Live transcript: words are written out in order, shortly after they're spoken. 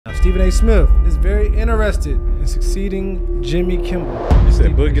Stephen A. Smith is very interested in succeeding Jimmy Kimmel. You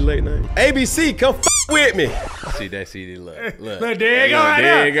said Boogie late night? ABC, come with me. See that CD, look. Look, there you go right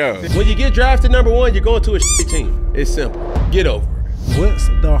there you go. When you get drafted #1, you're going to a shitty team. It's simple. Get over it. What's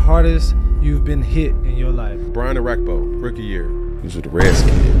the hardest you've been hit in your life? Brian Arakpo, rookie year. These were the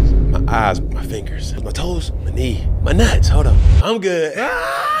Redskins. My eyes, my fingers, my toes, my knee, my nuts. Hold on. I'm good.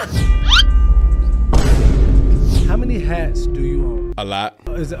 How many hats do you own? A lot.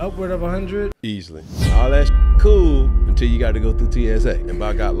 Is it upward of 100? Easily. All that cool until you got to go through TSA. And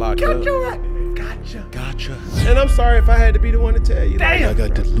I got locked up. Gotcha. And I'm sorry if I had to be the one to tell you. Damn. Like, I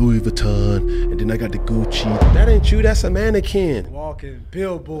got the Louis Vuitton, and then I got the Gucci. That ain't you, that's a mannequin. Walking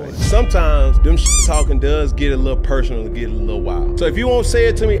billboard. Sometimes them talking does get a little personal and get a little wild. So if you won't say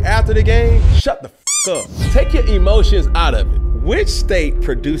it to me after the game, shut the up. Take your emotions out of it. Which state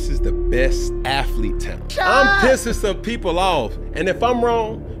produces the best athlete talent? I'm pissing some people off. And if I'm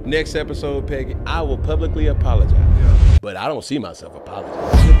wrong, next episode, Peggy, I will publicly apologize. Yeah. But I don't see myself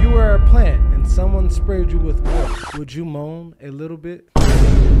apologizing. If you were a plant and someone sprayed you with water, would you moan a little bit?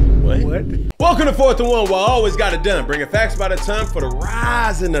 What? Welcome to 4th and 1, where I always got it done. Bringing facts by the ton for the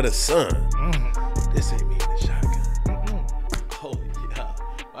rising of the sun. This ain't me in the shotgun. Holy yeah.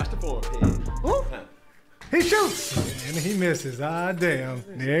 Watch the form, Peg. He shoots and he misses. Ah, damn.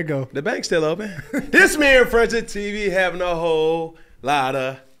 There you go. The bank's still open. This man in front of the TV having a whole lot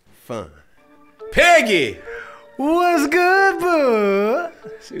of fun. Peggy! What's good, bud?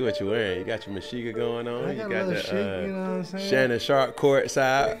 See what you're wearing. You got your Meshiga going on. I You got got a little the chic, you know what I'm saying? Shannon Sharp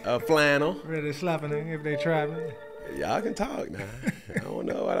courtside flannel. Ready slapping it if they try me. Y'all can talk now. I don't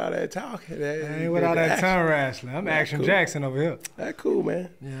know what all that talking. I ain't with all that tongue wrestling. I'm Action cool. Jackson over here. That cool, man.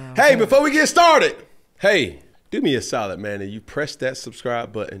 Yeah, hey, before we get started, hey, do me a solid, man, and you press that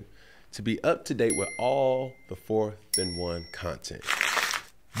subscribe button to be up to date with all the 4th and 1 content.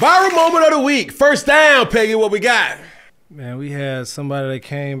 Viral moment of the week. First down, Peggy, what we got? Man, we had somebody that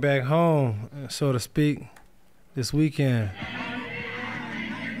came back home, so to speak, this weekend.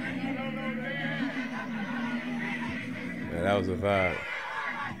 Yeah, that was a vibe.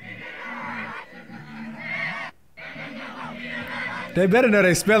 They better know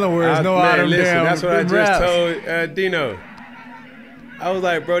they spelling words. No, I don't listen, that's what I just raps. told Dino. I was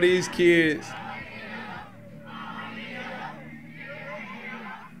like, bro, these kids.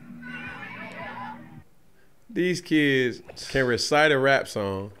 These kids can recite a rap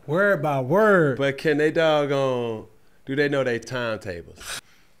song. Word by word. But can they doggone, do they know their timetables?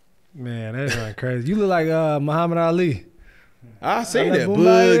 Man, that's not crazy. You look like Muhammad Ali. I seen like that.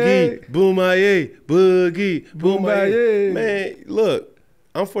 Boombaye. Boogie, Boogie, Boombaye. Man, look,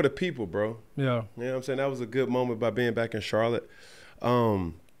 I'm for the people, bro. Yeah. You know what I'm saying? That was a good moment by being back in Charlotte.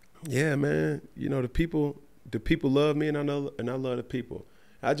 Yeah, man. You know, the people love me, and I love the people.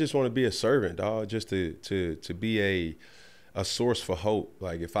 I just want to be a servant, dog, just to be a source for hope.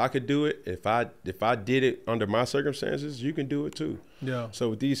 Like, if I could do it, if I did it under my circumstances, you can do it too. Yeah. So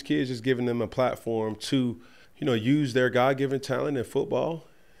with these kids, just giving them a platform to, you know, use their God-given talent in football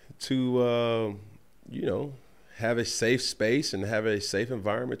to, you know, have a safe space and have a safe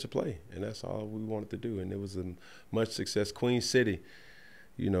environment to play. And that's all we wanted to do. And it was a much success. Queen City,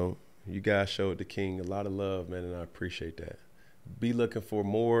 you know, you guys showed the king a lot of love, man, and I appreciate that. Be looking for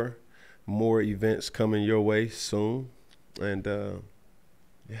more events coming your way soon. And,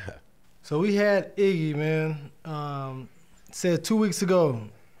 yeah. So we had Iggy, man, said 2 weeks ago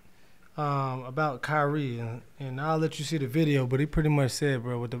about Kyrie, and I'll let you see the video, but he pretty much said,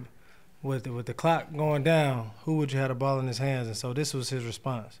 bro, with the clock going down, who would you have the ball in his hands? And so this was his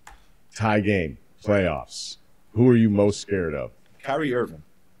response. Tie game, playoffs. Who are you most scared of? Kyrie Irving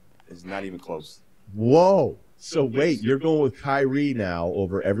is not even close. Whoa. So wait, you're going with Kyrie now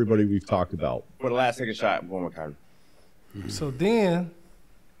over everybody we've talked about. For the last second shot, I'm going with Kyrie. So then,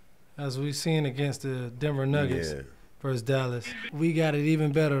 as we've seen against the Denver Nuggets versus Dallas, we got it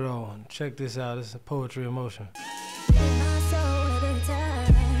even better though. Check this out. This is poetry in motion.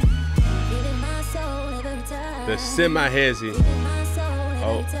 The semi-hezzy.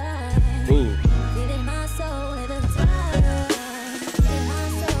 Oh, ooh.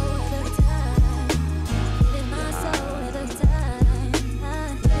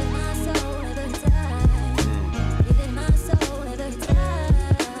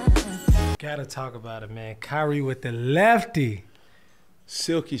 Gotta talk about it, man. Kyrie with the lefty.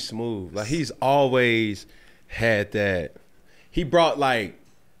 Silky smooth. Like, he's always had that. He brought, like,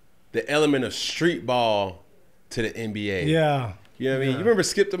 the element of street ball to the NBA. Yeah. You know what I mean? You remember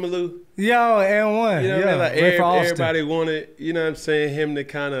Skip the Malou? Yo, and one. You know what I mean? Like, everybody wanted, you know what I'm saying, him to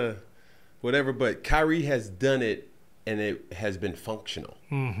kind of whatever. But Kyrie has done it and it has been functional.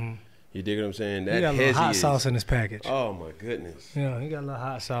 Mm-hmm. You dig what I'm saying? That He got a little hot is, sauce in his package. Oh my goodness. Yeah, he got a little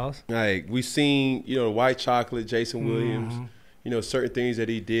hot sauce. Like we seen, you know, white chocolate, Jason Williams, you know, certain things that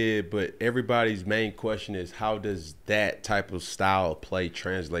he did, but everybody's main question is how does that type of style of play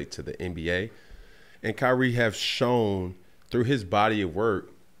translate to the NBA? And Kyrie have shown through his body of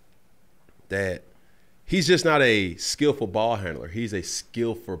work that he's just not a skillful ball handler. He's a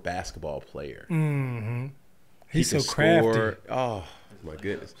skillful basketball player. Mm-hmm. He He's so can crafty. score. Oh my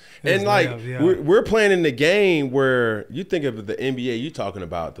goodness! His And like layups, yeah. we're playing in the game where you think of the NBA, you're talking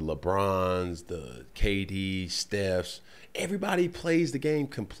about the LeBrons, the KD, Stephs. Everybody plays the game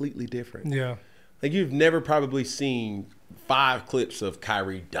completely different. Yeah. Like you've never probably seen 5 clips of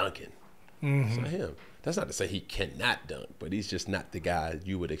Kyrie dunking. Mm-hmm. It's not him. That's not to say he cannot dunk, but he's just not the guy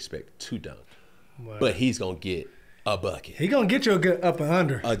you would expect to dunk. Wow. But he's gonna get a bucket, He gonna get you a good up and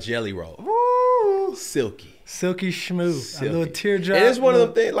under. a jelly roll, Woo! silky. Silky schmoo. Silky. A little teardrop. And it's one of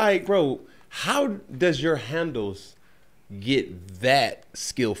them things, like, bro, how does your handles get that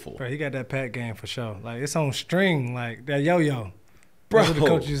skillful? Bro, he got that pack game for sure. Like, it's on string, like that yo-yo. Bro. That's what the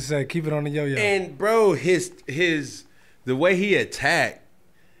coach used to say, keep it on the yo-yo. And, bro, the way he attacked,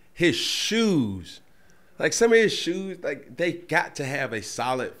 his shoes, like some of his shoes, like they got to have a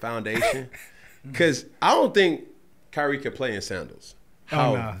solid foundation. Because I don't think Kyrie could play in sandals.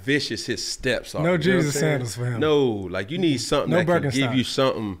 How nah. vicious his steps are. No You know what I'm Jesus saying? sandals for him. No, like you need something No that can give Birkenstock. you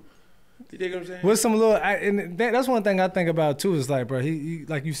something. You dig what I'm saying? With some little, and that's one thing I think about too. Is like, bro, he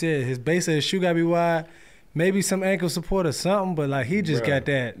like you said, his base of his shoe gotta be wide, maybe some ankle support or something. But like he just Bruh. got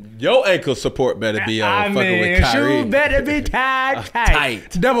that. Your ankle support better be on fucking with Kyrie. Shoe better be tight,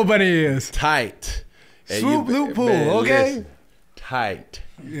 tight. Double bunny ears. Tight. And Swoop you- loop pool, man, okay? listen, tight.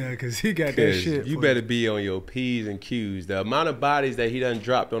 Yeah, cause he got that 'Cause shit. you for better be on your P's and Q's. The amount of bodies that he done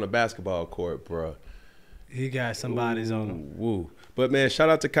dropped on a basketball court, bro. He got some bodies on him. Woo. But man, shout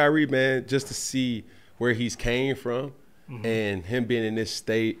out to Kyrie, man, just to see where he's came from and him being in this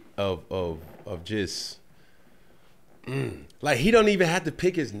state of just like he don't even have to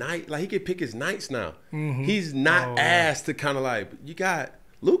pick his night. Like he can pick his nights now. He's not asked to kind of like, you got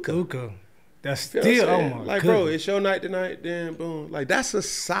Luka. That's You know what I'm still, oh saying? my like, bro, goodness. it's your night tonight, then boom. Like, that's a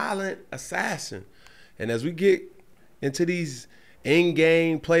silent assassin. And as we get into these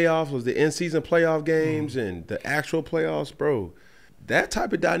in-game playoffs, was the in-season playoff games and the actual playoffs, bro, that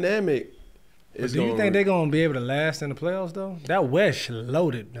type of dynamic is Do you gonna think they're gonna be able to last in the playoffs though? That West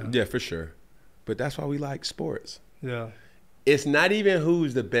loaded now. Yeah, for sure. But that's why we like sports. Yeah. It's not even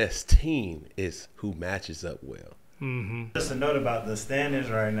who's the best team, it's who matches up well. Mm-hmm. Just a note about the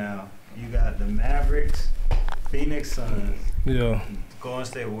standings right now. You got the Mavericks, Phoenix Suns, Yeah. Golden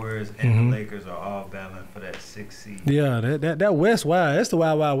State Warriors, and the Lakers are all battling for that 6th seed. Yeah, that West wild. That's the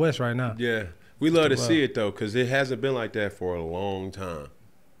wild West right now. Yeah. We love to Wow. see it, though, because it hasn't been like that for a long time.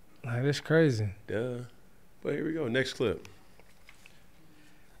 Like, that's crazy. Duh. But here we go. Next clip.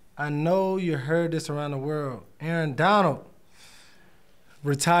 I know you heard this around the world. Aaron Donald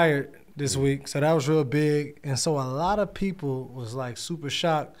retired this week, so that was real big. And so a lot of people was like super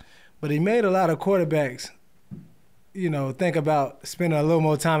shocked. But he made a lot of quarterbacks, you know, think about spending a little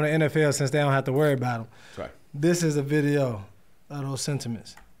more time in the NFL since they don't have to worry about him. Right. This is a video of those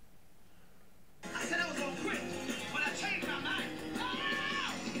sentiments. I said I was gonna quit, but I changed my mind.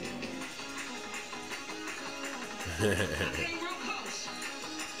 I came real close.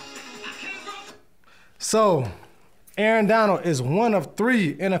 I came real. So, Aaron Donald is one of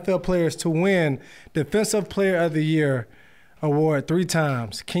 3 NFL players to win Defensive Player of the Year award 3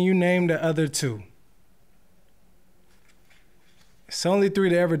 times. Can you name the other 2? It's only 3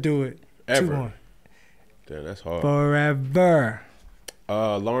 to ever do it. Ever. 2-1. Damn, that's hard. Forever.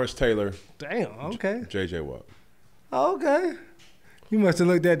 Lawrence Taylor, Damn, okay. J.J. Watt. Okay. You must have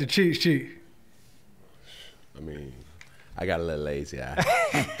looked at the cheat sheet. I mean, I got a little lazy eye.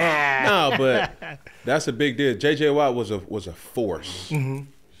 No, but that's a big deal. J.J. Watt was a force. You know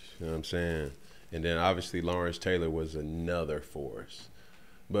what I'm saying? And then obviously Lawrence Taylor was another force.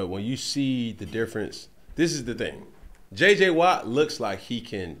 But when you see the difference, this is the thing. J.J. Watt looks like he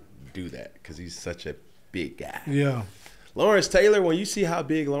can do that because he's such a big guy. Yeah. Lawrence Taylor, when you see how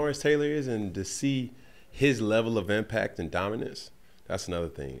big Lawrence Taylor is and to see his level of impact and dominance, that's another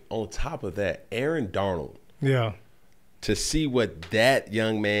thing. On top of that, Aaron Donald, Yeah. to see what that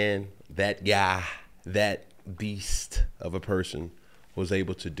young man, that guy, that beast of a person was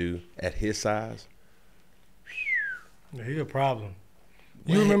able to do at his size. Yeah, he a problem.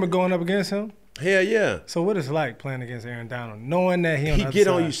 You remember going up against him? Hell yeah. So what is it like playing against Aaron Donald, knowing that he on the He other get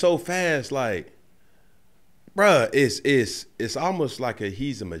side? on you so fast, like, bruh, it's almost like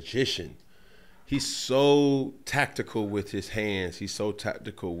he's a magician. he's so tactical with his hands. He's so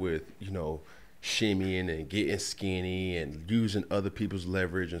tactical with, shimmying and getting skinny and using other people's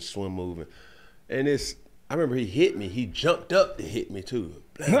leverage and swim moving. And I remember he hit me. He jumped up to hit me too.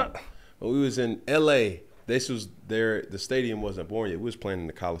 When we was in LA, the stadium wasn't born yet. We was playing in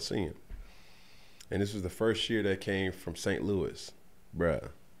the Coliseum. And this was the first year that came from St. Louis. Bruh.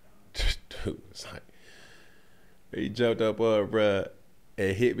 Dude, it's like, he jumped up, bruh,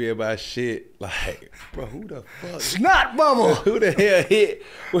 and hit me in my shit. Like, bro, who the fuck? Snot bubble. Who the hell hit?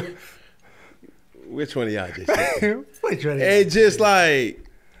 Which one of y'all just hit? Which one? And just like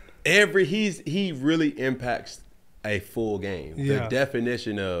he really impacts a full game. Yeah. The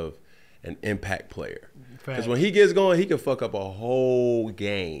definition of an impact player. Because when he gets going, he can fuck up a whole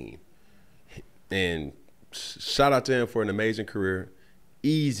game. And shout out to him for an amazing career.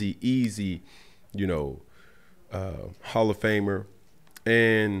 Easy, Hall of Famer.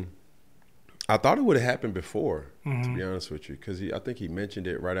 And I thought it would have happened before, to be honest with you, because I think he mentioned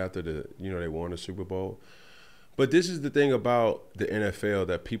it right after they won the Super Bowl. But this is the thing about the NFL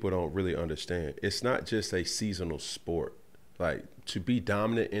that people don't really understand. It's not just a seasonal sport. Like, to be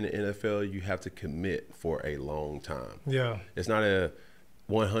dominant in the NFL, you have to commit for a long time. Yeah. It's not a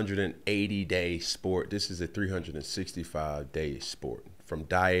 180-day sport. This is a 365-day sport, from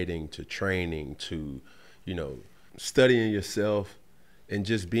dieting to training to, studying yourself and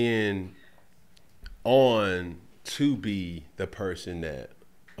just being on to be the person that,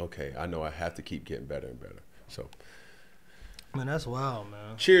 okay, I know I have to keep getting better and better. So, man, that's wild,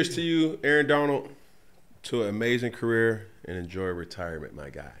 man. Cheers to you, Aaron Donald, to an amazing career, and enjoy retirement, my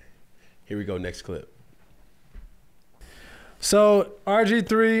guy. Here we go, next clip. So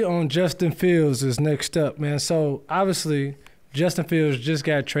RG3 on Justin Fields is next up, man. So obviously Justin Fields just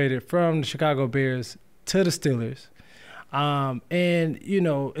got traded from the Chicago Bears to the Steelers. And,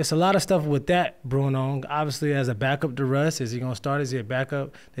 it's a lot of stuff with that brewing on. Obviously, as a backup to Russ, is he going to start? Is he a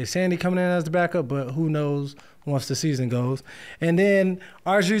backup? They're saying he's coming in as the backup, but who knows once the season goes. And then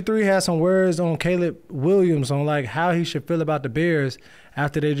RG3 has some words on Caleb Williams on, like, how he should feel about the Bears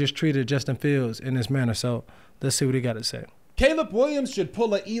after they just treated Justin Fields in this manner. So let's see what he got to say. Caleb Williams should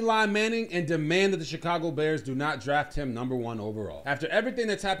pull a Eli Manning and demand that the Chicago Bears do not draft him #1 overall. After everything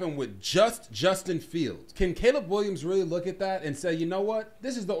that's happened with just Justin Fields, can Caleb Williams really look at that and say, you know what?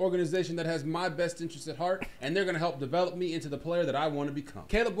 This is the organization that has my best interest at heart, and they're going to help develop me into the player that I want to become.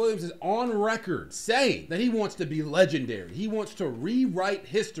 Caleb Williams is on record saying that he wants to be legendary. He wants to rewrite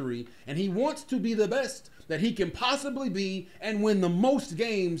history, and he wants to be the best that he can possibly be and win the most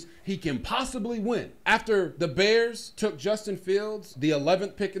games he can possibly win. After the Bears took Justin Fields, the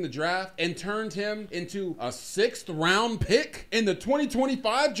 11th pick in the draft, and turned him into a 6th round pick in the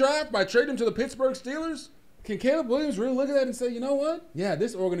 2025 draft by trading him to the Pittsburgh Steelers, can Caleb Williams really look at that and say, you know what? Yeah,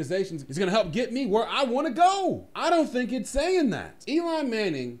 this organization is going to help get me where I want to go. I don't think it's saying that. Eli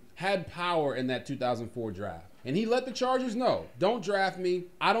Manning had power in that 2004 draft. And he let the Chargers know, don't draft me.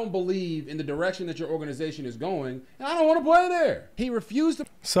 I don't believe in the direction that your organization is going, and I don't want to play there. He refused to.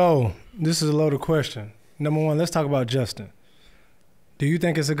 So this is a loaded question. Number one, let's talk about Justin. Do you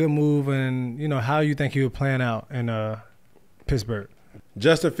think it's a good move, and how you think he would plan out in Pittsburgh?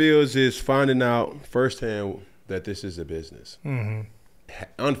 Justin Fields is finding out firsthand that this is a business.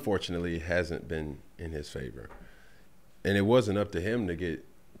 Unfortunately, it hasn't been in his favor. And it wasn't up to him to get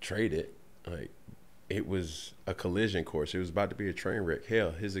traded. It was a collision course. It was about to be a train wreck.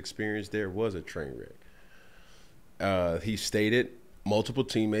 Hell, his experience there was a train wreck. He stated, multiple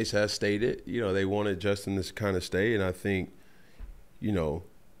teammates have stated, they wanted Justin to kind of stay. And I think,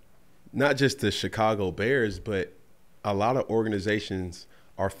 not just the Chicago Bears, but a lot of organizations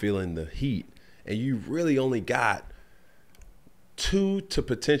are feeling the heat. And you really only got 2 to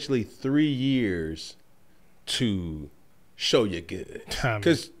potentially 3 years to show you good.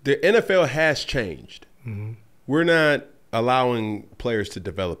 Because the NFL has changed. We're not allowing players to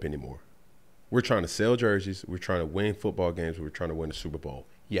develop anymore. We're trying to sell jerseys. We're trying to win football games. We're trying to win the Super Bowl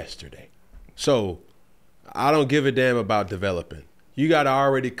yesterday. So I don't give a damn about developing. You got to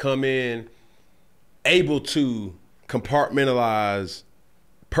already come in able to compartmentalize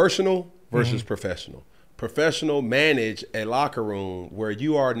personal versus professional. Professional, manage a locker room where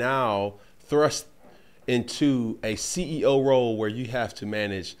you are now thrust into a CEO role where you have to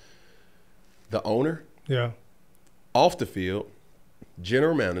manage the owner, off the field,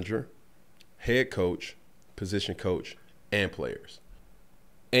 general manager, head coach, position coach, and players.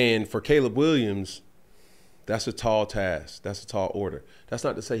 And for Caleb Williams, that's a tall task. That's a tall order. That's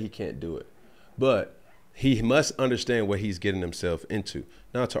not to say he can't do it, but he must understand what he's getting himself into.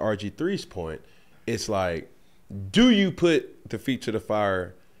 Now, to RG3's point, it's like, do you put the feet to the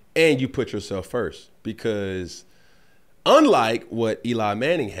fire and you put yourself first. Because unlike what Eli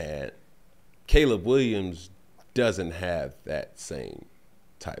Manning had, Caleb Williams doesn't have that same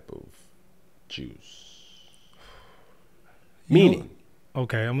type of juice. Meaning,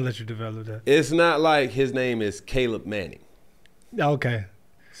 okay, I'm gonna let you develop that. it's not like his name is Caleb Manning. Okay,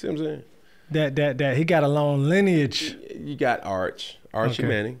 See what I'm saying? that he got a long lineage. You got Archie Okay.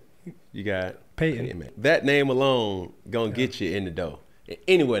 Manning. You got Peyton. Manning. That name alone gonna get you in the door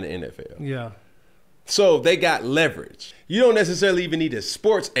anywhere in the NFL. Yeah, So they got leverage. You don't necessarily even need a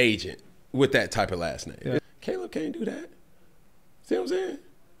sports agent with that type of last name. Yeah. Caleb can't do that. See what I'm saying?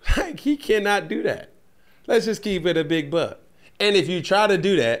 Like, he cannot do that. Let's just keep it a big buck. And if you try to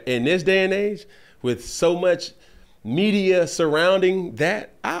do that in this day and age with so much media surrounding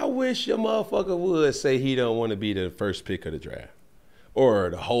that, I wish your motherfucker would say he don't want to be the first pick of the draft. Or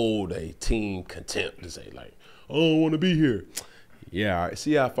to hold a team contempt to say, like, I don't want to be here. Yeah, all right.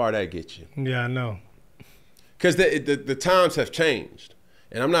 See how far that gets you. yeah, I know. Because the times have changed.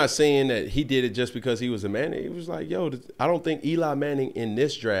 And I'm not saying that he did it just because he was a Manning. It was like, yo, I don't think Eli Manning in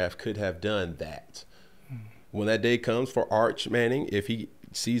this draft could have done that. When that day comes for Arch Manning, if he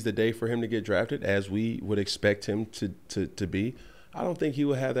sees the day for him to get drafted, as we would expect him to be, I don't think he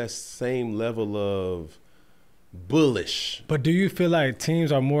will have that same level of bullish. But do you feel like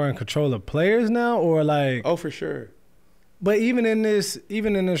teams are more in control of players now, or like? Oh, for sure. But even in this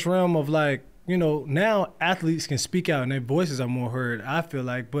realm of like, you know, now athletes can speak out and their voices are more heard, I feel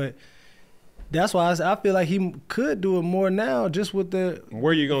like. But that's why I feel like he could do it more now just with the.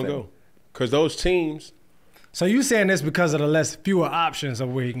 Where you going to go? Because those teams. So you saying this because of the fewer options of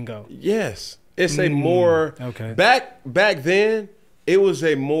where he can go? Yes. It's a more. Okay. Back then, it was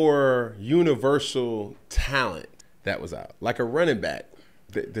a more universal talent that was out. Like a running back.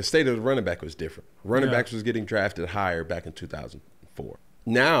 The state of the running back was different. Running backs was getting drafted higher back in 2004.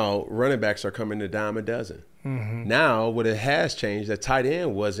 Now, running backs are coming a dime a dozen. Mm-hmm. Now, what it has changed, that tight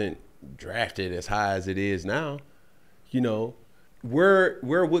end wasn't drafted as high as it is now. You know, where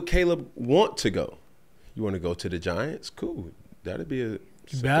would Caleb want to go? You want to go to the Giants? Cool. That'd be a You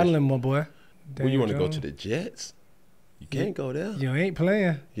battling, my boy. Well, you Daniel want to go Jones. to the Jets? You can't go there. You ain't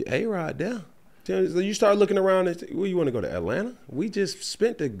playing. You A-Rod there. So you start looking around and where you want to go to Atlanta? We just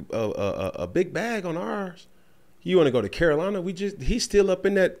spent a big bag on ours. You want to go to Carolina? He's still up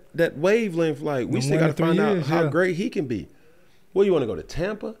in that wavelength. Like, we still got to find out how great he can be. Well, you want to go to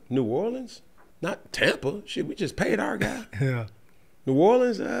Tampa, New Orleans? Not Tampa. Shit, we just paid our guy. Yeah. New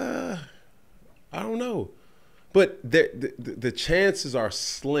Orleans? I don't know. But the chances are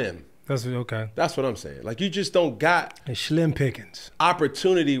slim. That's okay. That's what I'm saying. Like, you just don't got And slim pickings.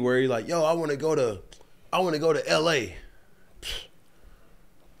 opportunity where you're like, yo, I want to go to LA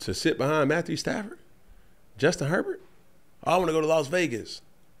to sit behind Matthew Stafford, Justin Herbert. I want to go to Las Vegas.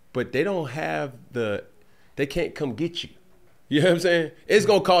 But they don't have they can't come get you. You know what I'm saying? It's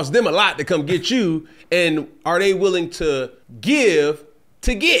going to cost them a lot to come get you. And are they willing to give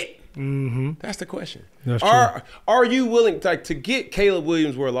to get? Mm-hmm. That's the question. That's Are you willing to get Caleb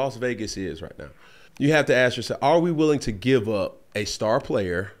Williams where Las Vegas is right now? You have to ask yourself, are we willing to give up a star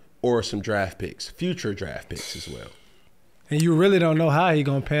player or some draft picks, future draft picks as well? And you really don't know how he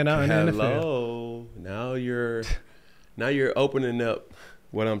gonna pan out in the NFL. Hello. Now you're opening up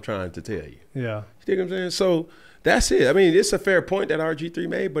what I'm trying to tell you. Yeah. You think what I'm saying? So that's it. I mean, it's a fair point that RG3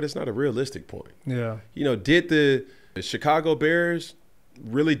 made, but it's not a realistic point. Yeah. You know, did the Chicago Bears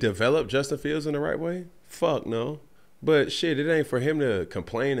really develop Justin Fields in the right way? Fuck no. But shit, it ain't for him to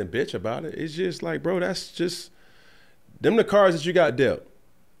complain and bitch about it. It's just like, bro, that's just them the cards that you got dealt.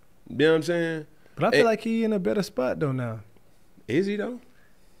 You know what I'm saying? But I feel like he in a better spot though now. Is he though?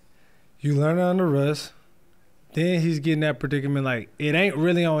 You learn on the rust. Then he's getting that predicament like it ain't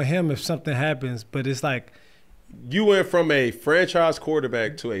really on him if something happens, but it's like You went from a franchise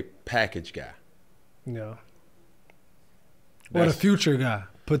quarterback to a package guy. yeah. Or the future guy,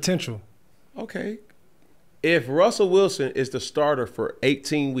 potential. Okay. If Russell Wilson is the starter for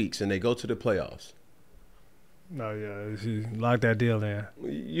 18 weeks and they go to the playoffs, No, yeah, he locked that deal in.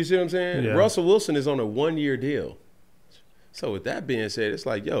 you see what I'm saying? Yeah. Russell Wilson is on a 1-year deal. So with that being said, it's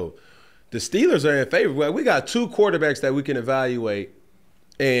like, yo, the Steelers are in favor. Well, we got 2 quarterbacks that we can evaluate,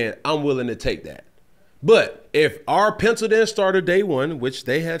 and I'm willing to take that. But if our penciled in starter day one, which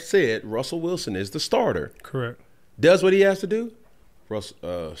they have said Russell Wilson is the starter, Correct. does what he has to do,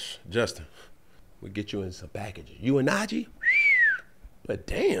 Justin, we'll get you in some packages. You and Najee? But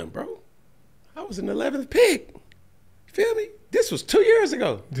damn, bro, I was an 11th pick. You feel me? This was 2 years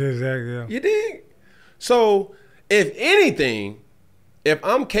ago. Exactly. Yeah. You dig? So, if anything, if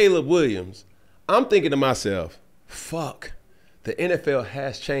I'm Caleb Williams, I'm thinking to myself, fuck, The NFL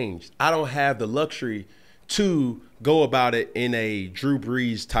has changed. I don't have the luxury to go about it in a Drew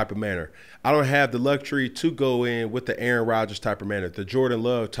Brees type of manner. I don't have the luxury to go in with the Aaron Rodgers type of manner, the Jordan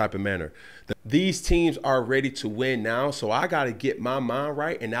Love type of manner. These teams are ready to win now, so I got to get my mind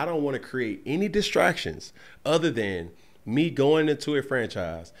right, and I don't want to create any distractions other than me going into a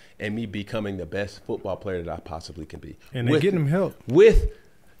franchise and me becoming the best football player that I possibly can be. And they're getting him help. With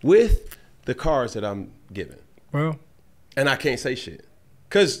the cards that I'm given. Well, and I can't say shit.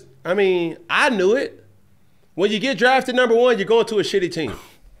 Because, I mean, I knew it. When you get drafted number 1, you're going to a shitty team.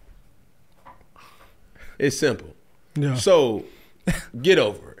 It's simple. yeah. So get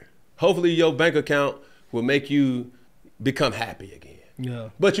over it. Hopefully your bank account will make you become happy again. Yeah.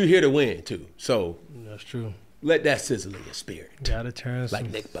 But you're here to win, too. So That's true. let that sizzle in your spirit. Gotta turn Like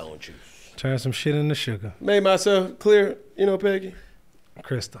some, Nick Bone Juice. turn some shit into sugar. Made myself clear, Peggy?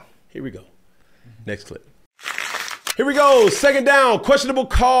 Crystal. Here we go. Next clip. Here we go. Second down. Questionable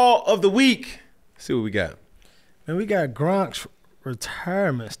call of the week. Let's see what we got. And we got Gronk's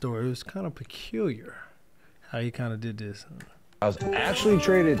retirement story. It was kind of peculiar how he kind of did this. I was actually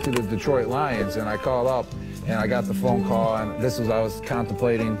traded to the Detroit Lions, and I called up, and I got the phone call, and I was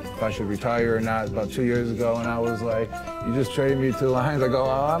contemplating if I should retire or not about 2 years ago, and I was like, you just traded me to the Lions? I go, oh,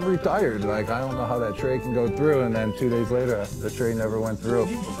 I'm retired. Like, I don't know how that trade can go through, and then 2 days later, the trade never went through.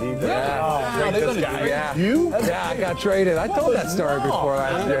 Yeah. You? Yeah, I got traded. I told that story before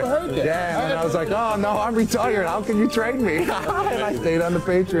last year. Yeah, and then I was like, oh, no, I'm retired. How can you trade me? And I stayed on the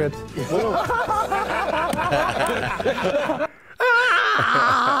Patriots.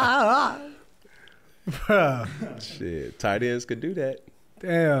 Bruh. Shit, tight ends could do that.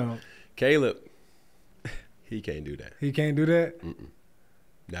 Damn. Caleb, he can't do that. He can't do that?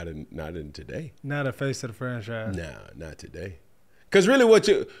 Not in today. Not a face of the franchise. Nah, not today. Because really,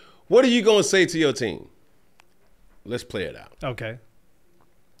 what are you gonna say to your team? Let's play it out. Okay.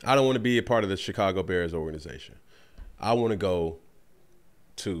 I don't want to be a part of the Chicago Bears organization. I want to go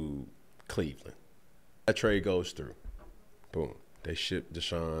to Cleveland. That trade goes through. Boom. They ship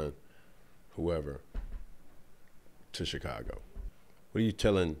Deshaun, whoever, to Chicago. What are you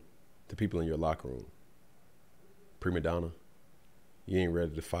telling the people in your locker room? Prima donna? You ain't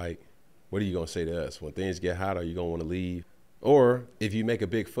ready to fight? What are you going to say to us? When things get hot, are you going to want to leave? Or if you make a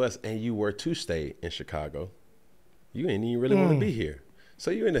big fuss and you were to stay in Chicago, you ain't even really want to be here.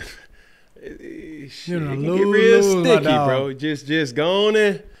 So you in the shit, it can get real sticky, bro. Just go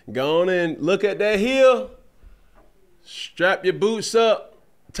on and look at that heel. Strap your boots up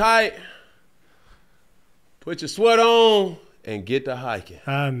tight. Put your sweat on and get to hiking.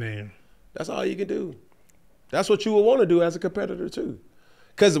 I mean, that's all you can do. That's what you would want to do as a competitor too.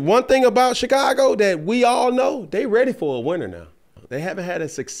 Because one thing about Chicago that we all know, they ready for a winner now. They haven't had a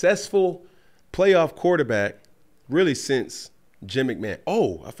successful playoff quarterback really since Jim McMahon.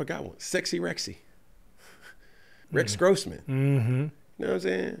 Oh, I forgot one. Sexy Rexy. Rex Grossman. mm-hmm. You know what I'm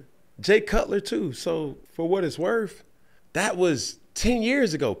saying? Jay Cutler too. So for what it's worth, that was 10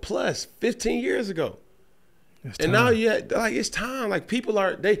 years ago plus 15 years ago. And now it's time. Like people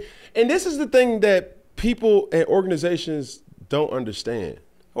are, and this is the thing that people and organizations don't understand,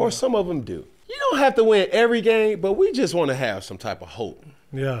 or some of them do. You don't have to win every game, but we just want to have some type of hope.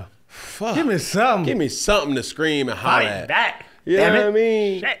 Yeah. Fuck. Give me something. Give me something to scream and holler at. Back. You know what I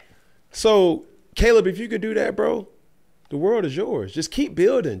mean? Shit. So, Caleb, if you could do that, bro, the world is yours. Just keep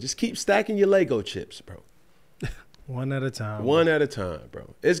building. Just keep stacking your Lego chips, bro. One at a time. One at a time,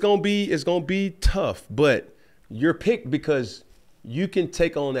 bro. It's gonna be tough, but you're picked because you can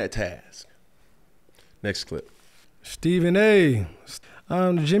take on that task. Next clip. Stephen A.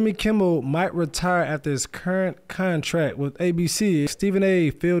 Jimmy Kimmel might retire after his current contract with ABC. Stephen A.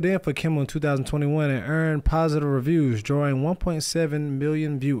 filled in for Kimmel in 2021 and earned positive reviews, drawing 1.7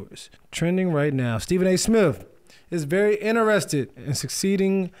 million viewers. Trending right now. Stephen A. Smith is very interested in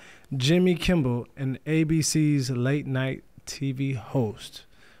succeeding Jimmy Kimmel and ABC's late night TV host.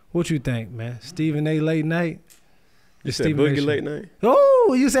 What you think, man? Stephen A. late night? You said Boogie late night?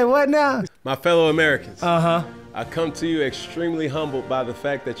 Oh, you said what now? My fellow Americans. Uh-huh. I come to you extremely humbled by the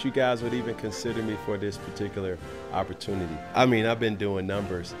fact that you guys would even consider me for this particular opportunity. I mean, I've been doing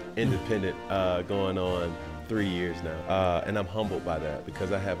numbers independent going on 3 years now. And I'm humbled by that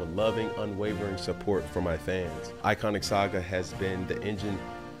because I have a loving, unwavering support from my fans. Iconic Saga has been the engine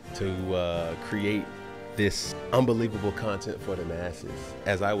to create this unbelievable content for the masses.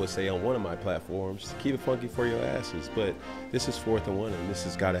 As I would say on one of my platforms, keep it funky for your asses. But this is 4th and 1, and this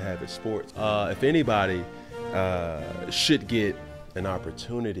has got to have its sports. If anybody should get an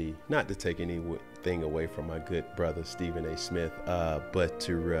opportunity, not to take anything away from my good brother Stephen A. Smith, but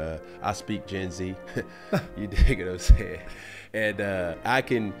to I speak Gen Z. You dig what I'm saying? And I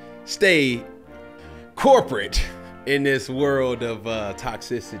can stay corporate in this world of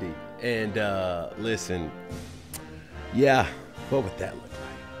toxicity. And listen, yeah, what would that look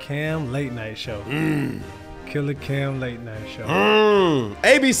like? Cam late night show. Killer Cam late night show.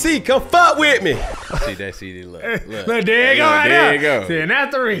 ABC, come fuck with me. See that CD? Look. Look, there you go right there there. you go. See, and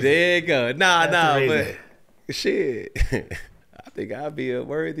that's the reason. There you go. Nah, reason. but shit. I think I'd be a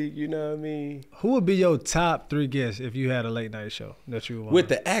worthy, you know what I mean? Who would be your top 3 guests if you had a late night show that you would want? With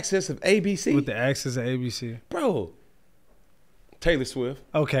the access of ABC? With the access of ABC. Bro. Taylor Swift.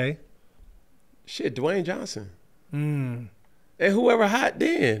 Okay. Shit, Dwayne Johnson. And whoever hot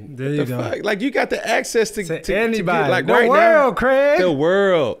then. There you go. Fuck? Like, you got the access to anybody. To get, like, the right world, now, Craig. The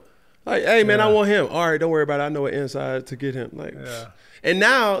world. Like, hey, man, I want him. All right, don't worry about it. I know an inside to get him. Like, and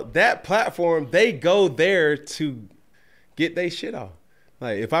now that platform, they go there to get their shit off.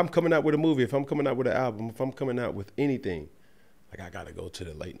 Like, if I'm coming out with a movie, if I'm coming out with an album, if I'm coming out with anything, like, I got to go to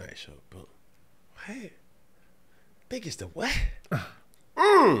the late night show. Boom. Hey, biggest the what?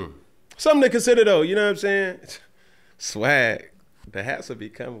 Something to consider, though. You know what I'm saying? Swag. The hats will be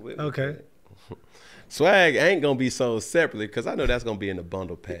coming with me. Okay. Swag ain't going to be sold separately because I know that's going to be in the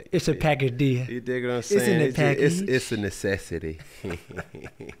bundle pack. It's a package deal. You dig what I'm saying? It's in the package. It's a necessity.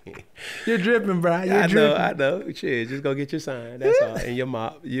 You're dripping, bro. You're dripping. I know. Shit, just go get your sign. That's all. And your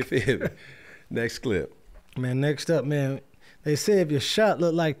mop. You feel me? Next clip. Man, next up, man. They say if your shot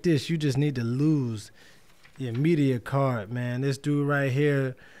look like this, you just need to lose your media card, man. This dude right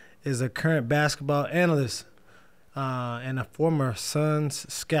here is a current basketball analyst and a former Suns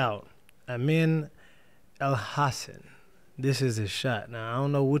scout, Amin El-Hassan. This is his shot. Now, I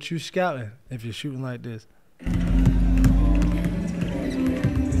don't know what you scouting if you're shooting like this.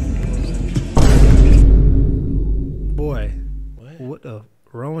 Boy, what the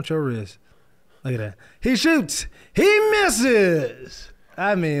wrong with your wrist? Look at that. He shoots. He misses.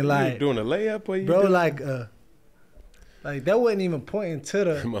 I mean, like, you doing a layup or you bro, doing? like that wasn't even pointing to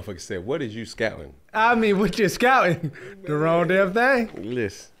the. The motherfucker said, "What is you scouting?" I mean, what you scouting? The wrong damn thing.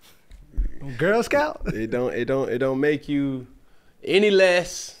 Listen, Girl Scout. it don't make you any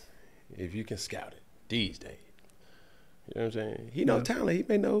less if you can scout it these days. You know what I'm saying? He know talent. He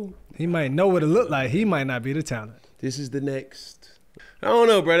may know. He might know what it look like. He might not be the talent. This is the next. I don't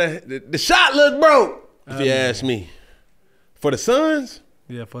know, brother. The shot look broke. If you ask me, for the Suns.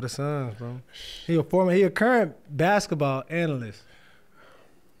 Yeah, for the Suns, bro. He a current basketball analyst.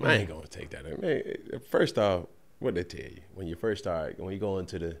 I ain't gonna take that. Man, first off, what they tell you when you first start, when you go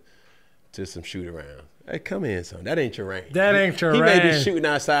into some shoot around. Hey, come in, son. That ain't your range. That ain't your range. He may be shooting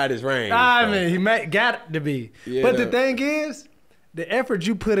outside his range. I mean, he got to be. Yeah, but the thing is, the effort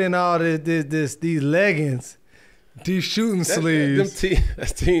you put in all these leggings, these shooting sleeves.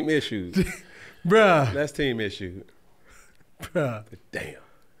 That's team issues. Bruh. That's team issue. Bruh. But damn.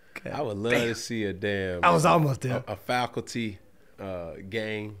 I would love to see a damn. I was almost there. A faculty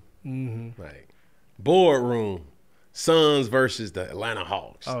game. Mm-hmm. Like, boardroom. Suns versus the Atlanta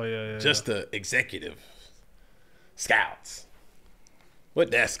Hawks. Oh, yeah. Just the executive scouts.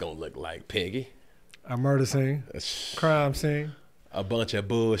 What that's going to look like, Peggy? A murder scene. Crime scene. A bunch of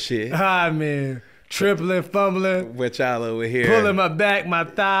bullshit. I mean, tripling, fumbling. What y'all over here? Pulling my back, my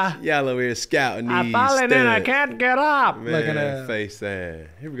thigh. Y'all over here scouting these I'm falling in, I can't get up. Man, looking at face ass.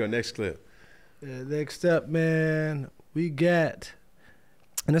 Here we go, next clip. Next up, man, we got,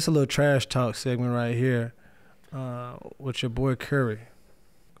 and it's a little trash talk segment right here with your boy Curry.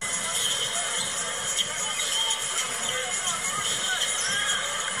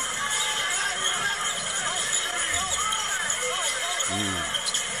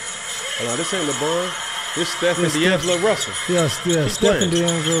 Hold on, this ain't LeBron. This Steph and D'Angelo Russell. Yeah, Steph and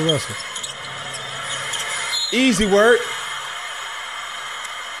D'Angelo Russell. Easy work.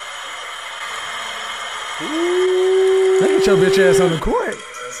 Get your bitch ass on the court.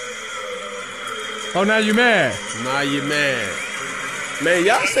 Oh, now you mad? Now you mad. Man,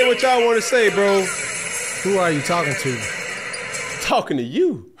 y'all say what y'all want to say, bro. Who are you talking to? Talking to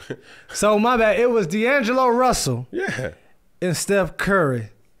you. So, my bad. It was D'Angelo Russell. Yeah. And Steph Curry.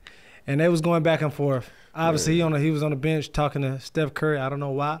 And they was going back and forth. Obviously, he was on the bench talking to Steph Curry. I don't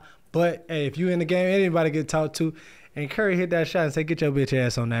know why. But, hey, if you in the game, anybody get talked to. And Curry hit that shot and say, get your bitch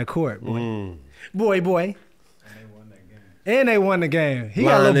ass on that court, boy. Boy. And they won the game. He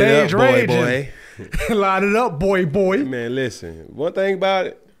got a little beige raging. Line it up, boy. Man, listen. One thing about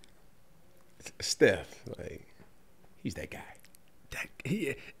it, Steph, like, he's that guy.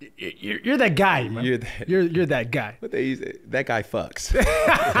 you're that guy, man. You're that guy. What they use? That guy fucks.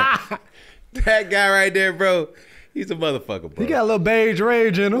 That guy right there, bro. He's a motherfucker, bro. He got a little beige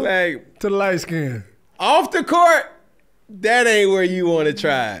rage in him. Like, to the light skin. off the court, that ain't where you want to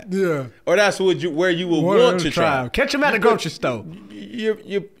try it. Yeah. Or that's where you would want to try. Catch him at the grocery store.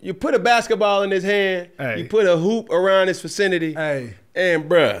 You put a basketball in his hand. Hey. You put a hoop around his vicinity. Hey. And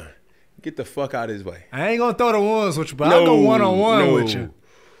bruh, get the fuck out of his way. I ain't gonna throw the ones with you, but I'll go one-on-one with you.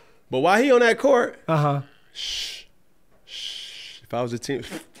 But while he on that court, shh. If I was a team,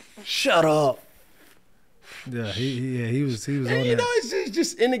 shut up. Yeah, he was on that. You know, it's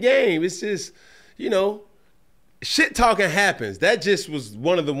just in the game. It's just, you know, shit talking happens. That just was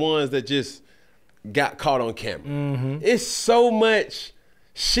one of the ones that just got caught on camera. Mm-hmm. It's so much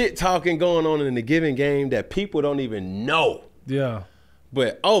shit talking going on in the given game that people don't even know. Yeah.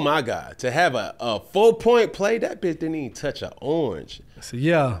 But oh my God, to have a 4-point play, that bitch didn't even touch an orange. So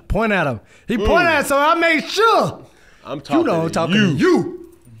yeah, point at him. He pointed at, so I made sure. I'm talking to you.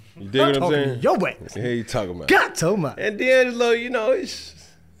 You dig what I'm saying? Your way. Yeah, you talking about. Got to my. And D'Angelo, you know, it's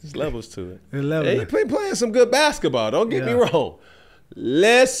levels to it. It's levels. And he playing some good basketball. Don't get me wrong.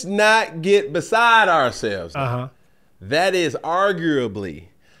 Let's not get beside ourselves. That is arguably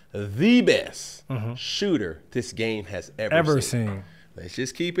the best shooter this game has ever seen. Let's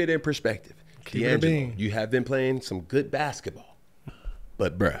just keep it in perspective. D'Angelo, you have been playing some good basketball.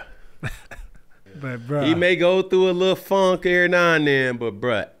 But bruh. He may go through a little funk every now and then, but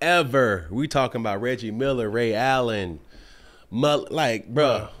bruh, we talking about Reggie Miller, Ray Allen, like,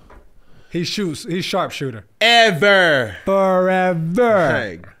 bruh. He's sharpshooter. Forever.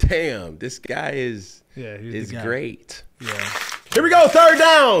 Like, damn, this guy is great. Yeah. Here we go, third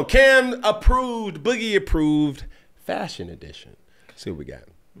down. Cam approved, Boogie approved, fashion edition. Let's see what we got.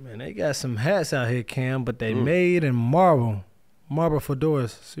 Man, they got some hats out here, Cam, but they made in marble. Marble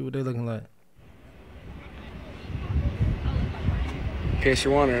fedoras. See what they looking like. In case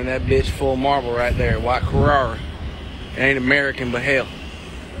you're wondering, that bitch full marble right there, white Carrara. It ain't American, but hell,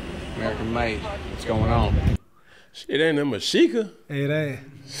 American made. What's going on? Shit ain't a Mashika. It ain't.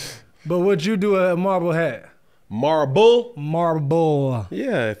 But would you do a marble hat? Marble? Marble.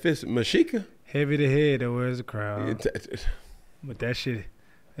 Yeah, if it's Mashika. Heavy to head, though, where's the crowd? But that shit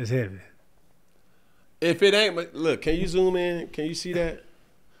is heavy. If it ain't, look, can you zoom in? Can you see that?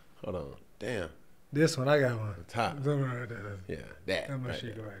 Hold on. Damn. This one, I got one. The top. Right there. Yeah, that. That's my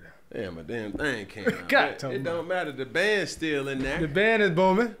shit right there. Damn, my damn thing came out. It don't matter. The band's still in there. The band is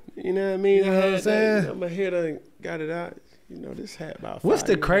booming. You know what I mean? You know what I'm saying? I'm here got it out. You know, this hat about What's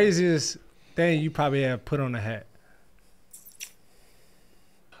the craziest thing you probably have put on a hat?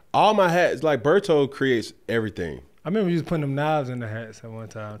 All my hats, like Berto creates everything. I remember you was putting them knives in the hats at one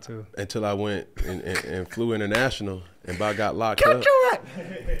time, too. Until I went and flew international and got locked up.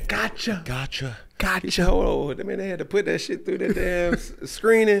 Gotcha. Hold on. I mean, they had to put that shit through that damn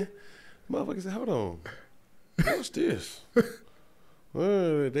screening. Motherfuckers said, hold on. What's this?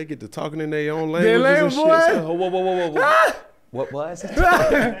 They get to talking in their own languages and shit. So, whoa. What was it?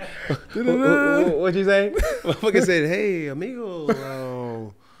 What'd you say? Motherfucker said, hey,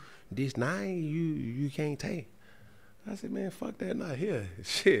 amigo, this night you can't take. I said, man, fuck that, not here.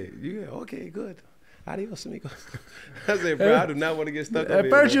 Shit, okay, good. Adios, amigo. I said, bro, I do not want to get stuck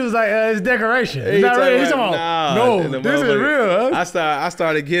At first, you was like, it's decoration. It's not real. He's talking about, no, this is real. Huh? I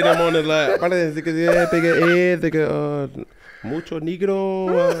started getting him on the like, mucho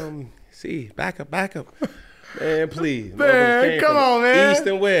negro. See, back up. Man, please. Man, come on, man. East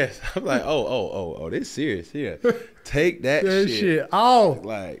and West. I'm like, oh, this serious here. Take that shit off.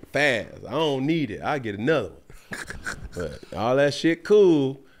 Like, fast. I don't need it. I'll get another one. But all that shit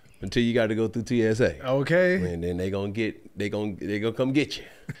cool until you got to go through TSA. Okay. And then they gonna come get you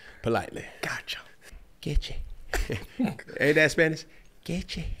politely. Gotcha. Get you. Ain't that Spanish?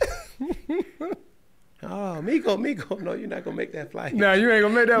 Get you. Oh, Migo. No, you're not gonna make that flight. No, you ain't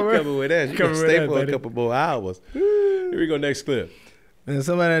gonna make that work. Cover with that. You gonna stay for a couple more hours. Here we go, next clip. Man,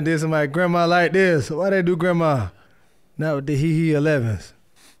 somebody did somebody grandma like this. Why they do grandma? Not with the he 11s.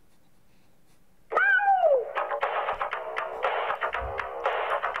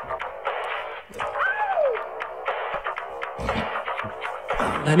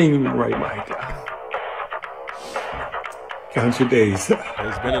 That ain't even right, Mike. Count your days.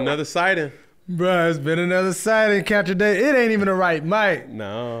 There's been another sighting. Bruh, it's been another sighting. Count your days. It ain't even the right Mike.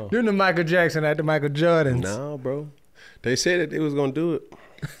 No. Doing the Michael Jackson at the Michael Jordans. No, bro. They said that they was gonna do it.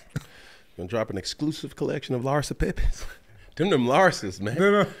 Gonna drop an exclusive collection of Larsa Pippins. them Larsas, man.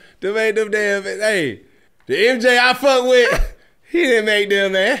 Them ain't them damn. Hey, the MJ I fuck with. He didn't make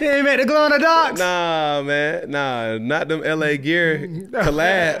them, man. He ain't make the glow in the dark. Nah, man. Nah, not them LA gear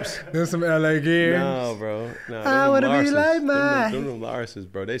collabs. There's some LA gear. No, bro. Nah, I want to be like mine. Them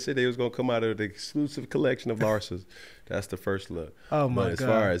Larsons, bro. They said they was going to come out of the exclusive collection of Larsons. That's the first look. Oh, my but God.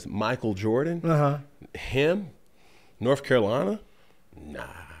 As far as Michael Jordan, him, North Carolina, nah,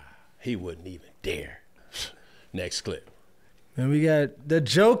 he wouldn't even dare. Next clip. And we got the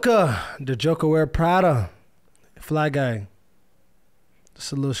Joker. The Joker wear Prada. Fly guy.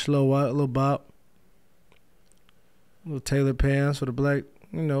 Just a little slow out, a little bop. Little tailored pants with a black,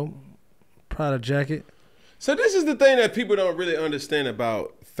 Prada jacket. So this is the thing that people don't really understand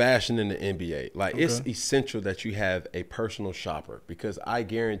about fashion in the NBA. Like, it's essential that you have a personal shopper, because I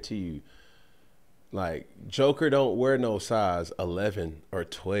guarantee you, like, Joker don't wear no size 11 or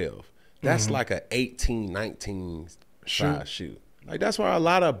 12. That's like a 18, 19 size shoe. Like, that's why a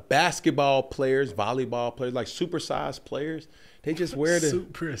lot of basketball players, volleyball players, like super-sized players, they just wear the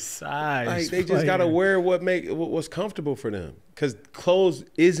super-sized. Like, they just gotta wear what's comfortable for them, because clothes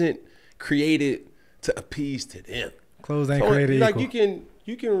isn't created to appease to them. Clothes ain't created like equal.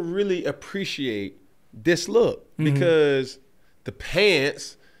 you can really appreciate this look, because the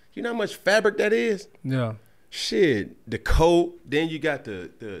pants, you know how much fabric that is? Yeah. Shit, the coat, then you got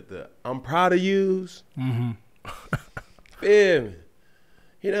the I'm proud of yous. Feel me?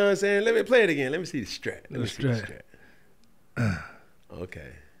 You know what I'm saying? Let me play it again. Let me see the strap. Let me see the strap.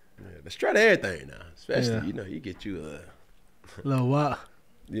 Okay. Yeah, the strap everything now. Especially, you get you a little what?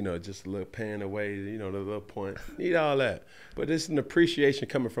 Just a little pan away, the little point. Need all that. But it's an appreciation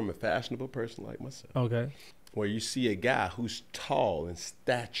coming from a fashionable person like myself. Okay. Where you see a guy who's tall in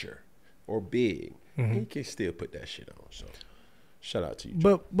stature or big, he can still put that shit on. So shout out to you.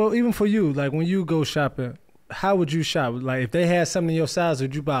 But even for you, like when you go shopping, how would you shop? Like if they had something in your size,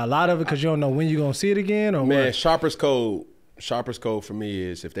 would you buy a lot of it because you don't know when you're going to see it again? Or man, what? Shopper's code for me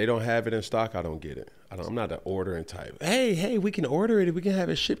is if they don't have it in stock, I don't get it. I'm not an ordering type. Hey, we can order it. We can have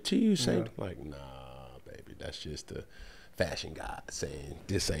it shipped to you. Same. Like, nah, baby. That's just the fashion god saying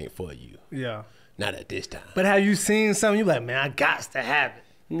this ain't for you. Yeah. Not at this time. But have you seen something you like, man, I got to have it?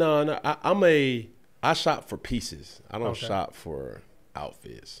 No. I shop for pieces. I don't shop for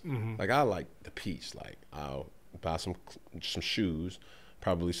outfits. Like I like the piece. Like I'll buy some shoes,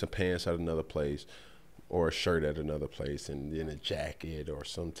 probably some pants at another place, or a shirt at another place, and then a jacket or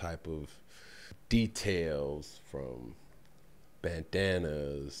some type of details from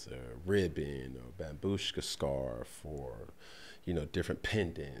bandanas or ribbon or bambushka scarf or different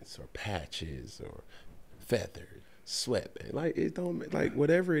pendants or patches or feathers, sweatband. Like it don't, like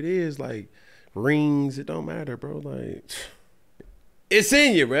whatever it is, like rings, it don't matter, bro. Like it's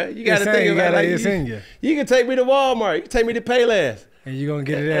in you, bro. You gotta think about it. Like, it's in you. You can take me to Walmart, you can take me to Payless, and you're gonna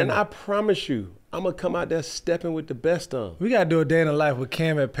get it in. And I promise you, I'm gonna come out there stepping with the best on. We gotta do a day in the life with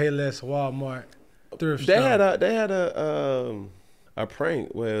Cam at Payless, Walmart, thrift store. They had a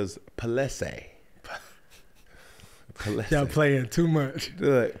prank where it was Palese. Y'all playing too much.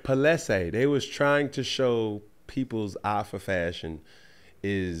 Look, Palese. They was trying to show people's eye for fashion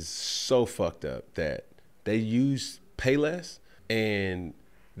is so fucked up that they used Payless and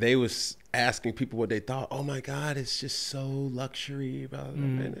they was asking people what they thought. Oh my God, it's just so luxury.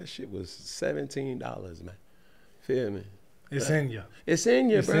 Man, that shit was $17, man. Feel me? It's in you. It's in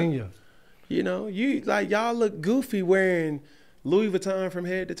you, bro. It's in you. You like y'all look goofy wearing Louis Vuitton from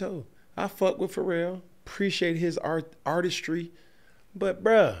head to toe. I fuck with Pharrell, appreciate his artistry, but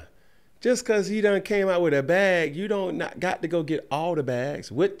bruh, just cause he done came out with a bag, you don't not got to go get all the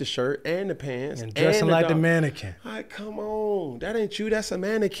bags with the shirt and the pants and dressing like the mannequin. All right, come on, that ain't you. That's a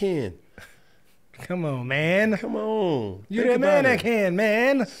mannequin. Come on, man. Come on, you the mannequin,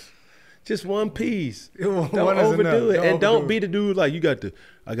 man. Just one piece. Don't overdo it, and don't be the dude like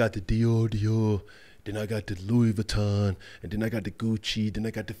I got the Dior, then I got the Louis Vuitton, and then I got the Gucci, then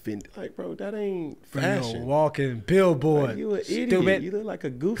I got the Fendi. Like, bro, that ain't fashion. You walking billboard. Like, you an Stupid. idiot. You look like a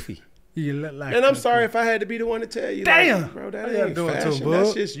goofy. You look like. And I'm sorry if I had to be the one to tell you. Damn, like, bro, that ain't fashion.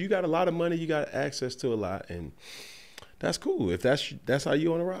 That's just, you got a lot of money, you got access to a lot, and that's cool. If that's how you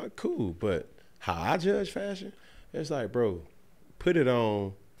want to rock, cool. But how I judge fashion, it's like, bro, put it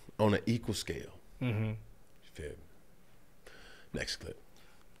on an equal scale. Mm-hmm. Feel me? Next clip.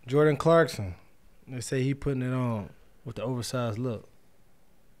 Jordan Clarkson. They say he putting it on with the oversized look.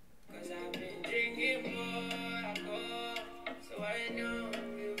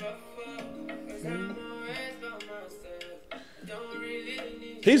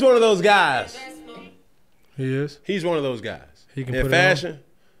 He's one of those guys. He is? He's one of those guys. He can in put fashion, it on?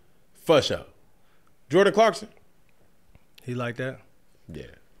 for sure. Jordan Clarkson. He like that? Yeah.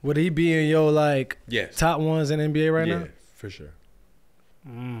 Would he be in your yes. top ones in NBA right now? Yeah, for sure.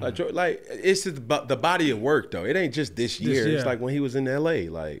 Like it's just the body of work though. It ain't just this year. It's like when he was in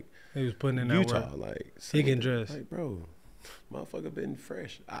LA, like he was putting in that Utah, work. like he can dress. Like, bro, motherfucker been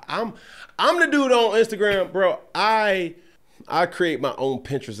fresh. I'm the dude on Instagram, bro. I create my own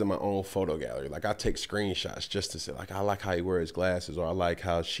Pinterest and my own photo gallery. Like I take screenshots just to say, like, I like how he wears his glasses, or I like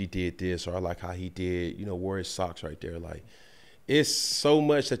how she did this, or I like how he did, wore his socks right there. Like, it's so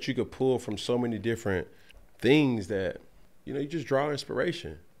much that you could pull from so many different things that, you just draw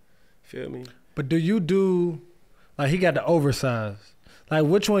inspiration. Feel me? But do you do, like, he got the oversized. Like,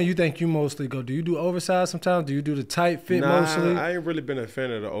 which one you think you mostly go? Do you do oversized sometimes? Do you do the tight fit mostly? I ain't really been a fan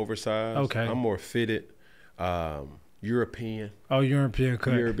of the oversized. Okay. I'm more fitted. European. Oh, European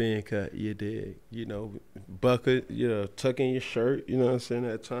cut. European cut, you dig. Bucket, tuck in your shirt, you know what I'm saying,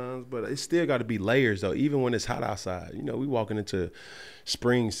 at times. But it still got to be layers, though, even when it's hot outside. We walking into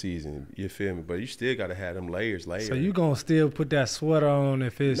spring season, you feel me? But you still got to have them layers. So you going to still put that sweater on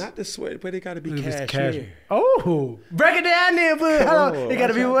if it's... Not the sweater, but it got to be cashmere. Oh, break it down there, bud. Hold on. It got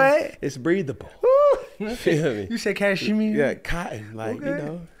to be what? It's breathable. Feel me? You said cashmere? Yeah, cotton, like,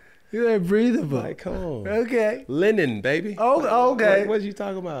 You're breathable. Like, come on. Okay. Linen, baby. Oh, okay. What you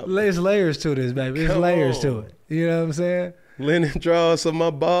talking about? There's layers to this, baby. There's layers to it. You know what I'm saying? Linen draws so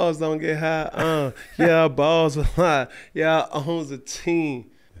my balls don't get high. Yeah, balls a lot. Yeah, I owns a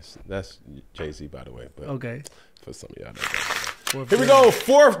team. That's Jay-Z, by the way. But okay. For some of y'all know. Here we go.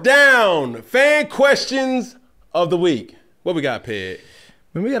 4th down. Fan questions of the week. What we got, Ped?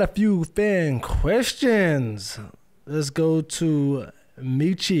 We got a few fan questions. Let's go to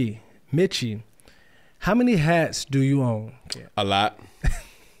Michi. How many hats do you own? A lot.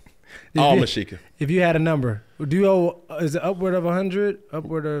 All Mashika. If you had a number, do you owe, is it upward of 100?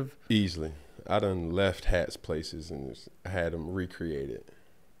 Upward of? Easily. I done left hats places and had them recreated.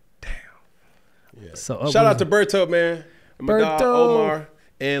 Damn. Yeah. So shout out to Berto, man. My dog Omar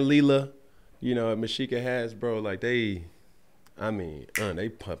and Leela. Mashika hats, bro, like they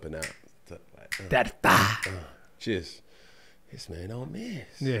pumping out. Like, that fire. This man don't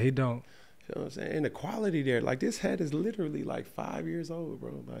miss. Yeah, he don't. You know what I'm saying? And the quality there, like this hat is literally like 5 years old,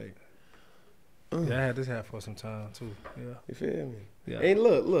 bro. Like, yeah, I had this hat for some time too. Yeah, you feel me? Yeah. And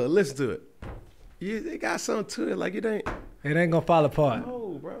look, listen to it. It got something to it. Like it ain't gonna fall apart.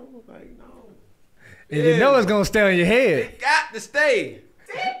 No, bro. Like no. And you know it's gonna stay on your head. It got to stay.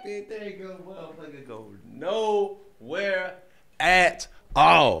 There you go, motherfucker. Go nowhere at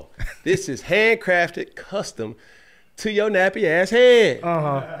all. This is handcrafted, custom. To your nappy ass head.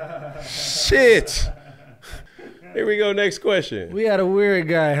 Shit. Here we go. Next question. We had a weird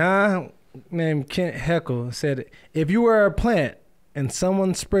guy, huh? Named Kent Heckle said, if you were a plant and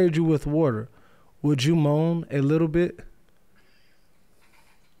someone sprayed you with water, would you moan a little bit?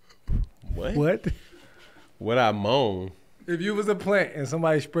 What? Would I moan? If you was a plant and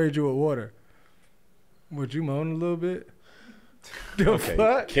somebody sprayed you with water, would you moan a little bit?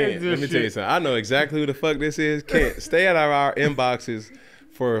 Okay, Kent, let me tell you something. I know exactly who the fuck this is. Kent, stay out of our inboxes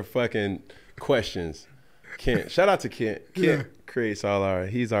for fucking questions. Kent, shout out to Kent. Kent creates he's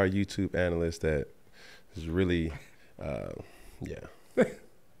our YouTube analyst that is really,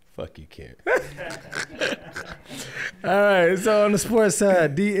 fuck you, Kent. All right, so on the sports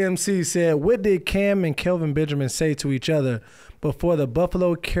side, DMC said, what did Cam and Kelvin Benjamin say to each other before the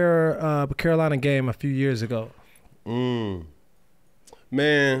Buffalo Carolina game a few years ago?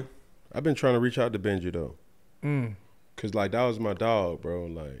 Man, I've been trying to reach out to Benji though. Cause like that was my dog, bro.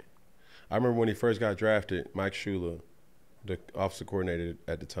 Like I remember when he first got drafted, Mike Shula, the offensive coordinator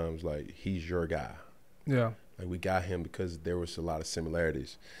at the time, was like, he's your guy. Yeah. Like we got him because there was a lot of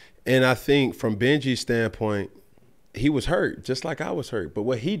similarities. And I think from Benji's standpoint, he was hurt, just like I was hurt. But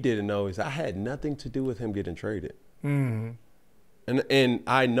what he didn't know is I had nothing to do with him getting traded. And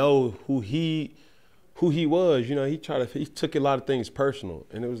I know who he was, he took a lot of things personal.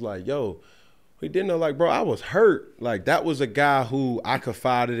 And it was like, he didn't know, like, bro, I was hurt. Like, that was a guy who I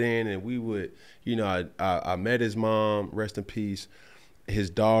confided in, and we would, I met his mom, rest in peace, his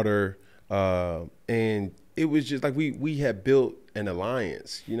daughter, and it was just like we had built an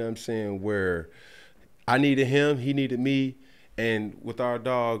alliance, you know what I'm saying, where I needed him, he needed me, and with our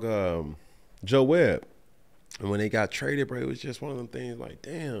dog, Joe Webb. And when they got traded, bro, it was just one of them things like,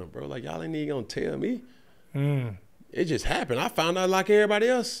 damn, bro, like y'all ain't even gonna tell me. It just happened. I found out like everybody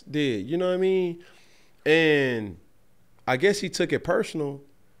else did, you know what I mean? And I guess he took it personal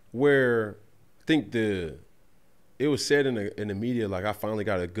where I think it was said in the media, like I finally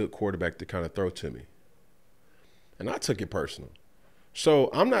got a good quarterback to kind of throw to me. And I took it personal. So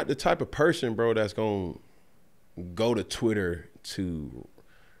I'm not the type of person, bro, that's gonna go to Twitter to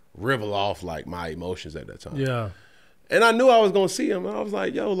rivel off like my emotions at that time. Yeah. And I knew I was gonna see him. I was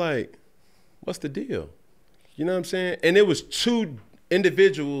like, yo, like, what's the deal? You know what I'm saying? And it was two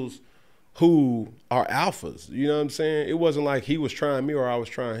individuals who are alphas. You know what I'm saying? It wasn't like he was trying me or I was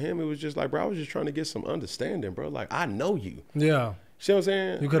trying him. It was just like, bro, I was just trying to get some understanding, bro. Like, I know you. Yeah. See what I'm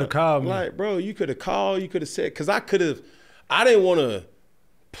saying? You could have called me. Like, bro, you could have called, you could have said, because I didn't want to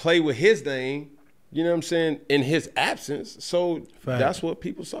play with his name, you know what I'm saying, in his absence. So that's what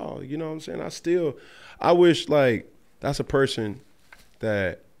people saw, you know what I'm saying? I wish, like, that's a person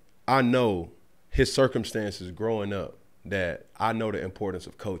that I know his circumstances growing up, that I know the importance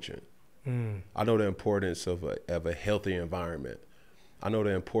of coaching. I know the importance of a healthy environment. I know the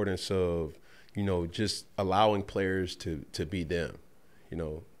importance of, you know, just allowing players to be them. You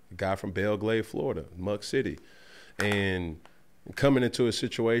know, a guy from Belgrade, Florida, Muck City. And coming into a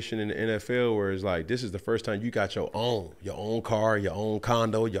situation in the NFL where it's like, this is the first time you got your own car, your own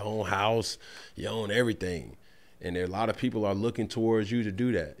condo, your own house, your own everything. And there, a lot of people are looking towards you to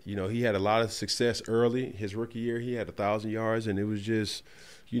do that. You know, he had a lot of success early. His rookie year, he had 1,000 yards, and it was just,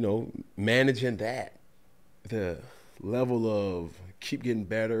 you know, managing that, the level of keep getting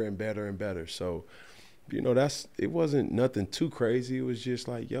better and better and better. So, you know, it wasn't nothing too crazy. It was just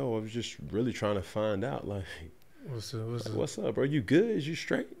like, yo, I was just really trying to find out, like, what's up, bro? You good? Is you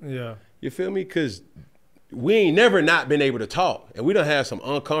straight? Yeah. You feel me? Because we ain't never not been able to talk. And we done had some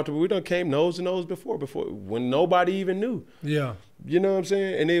uncomfortable, we done came nose to nose before when nobody even knew. Yeah. You know what I'm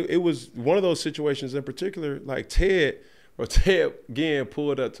saying? And it was one of those situations in particular, like Ted again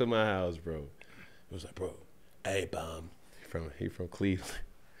pulled up to my house, bro. It was like, bro, hey, he from Cleveland.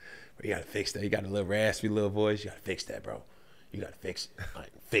 Bro, you gotta fix that. You got a little raspy little voice. You gotta fix that, bro. You gotta fix it. Like,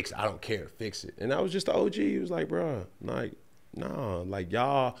 fix it. I don't care. Fix it. And I was just the OG. He was like, bro, like, nah, like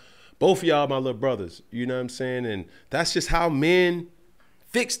y'all, both of y'all my little brothers. You know what I'm saying? And that's just how men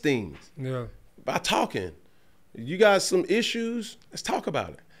fix things. Yeah. By talking. You got some issues, let's talk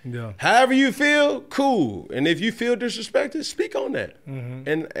about it. Yeah. However you feel, cool. And if you feel disrespected, speak on that.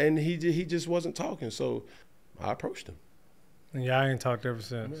 Mm-hmm. And he just wasn't talking. So I approached him. And y'all ain't talked ever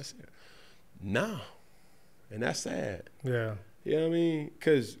since. No. And that's sad. Yeah. You know what I mean?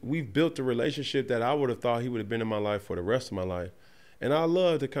 Because we've built a relationship that I would have thought he would have been in my life for the rest of my life. And I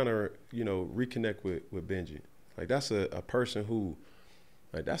love to kind of, you know, reconnect with Benji. Like, that's a person who,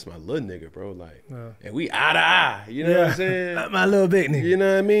 like, that's my little nigga, bro. Like, and we eye to eye. You know what I'm saying? My little big nigga. You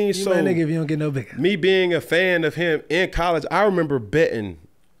know what I mean? You my nigga if you don't get no bigger. Me being a fan of him in college, I remember betting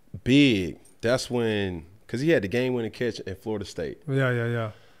big. That's when, because he had the game-winning catch in Florida State.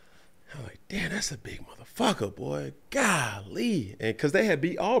 Yeah. I'm like, damn, that's a big motherfucker, boy. Golly. And because they had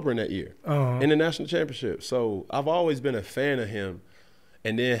beat Auburn that year in the national championship. So I've always been a fan of him.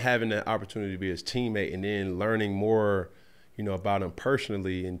 And then having the opportunity to be his teammate and then learning more, you know, about him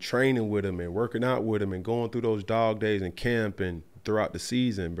personally and training with him and working out with him and going through those dog days in camp and throughout the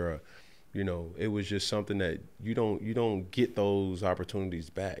season, bro. You know, it was just something that you don't get those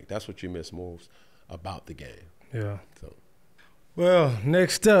opportunities back. That's what you miss most about the game. Yeah. So. Well,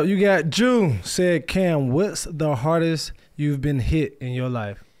 next up, you got Jew said, Cam, what's the hardest you've been hit in your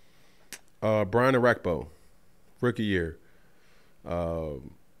life? Brian Arakpo, rookie year. He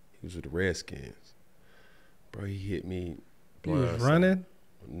was with the Redskins. Bro, he hit me blind. You was running?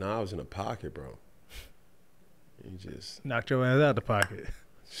 Nah, I was in the pocket, bro. He just knocked your ass out the pocket.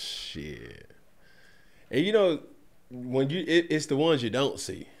 Shit. And you know, when it's the ones you don't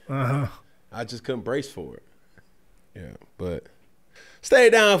see. I just couldn't brace for it. Yeah, but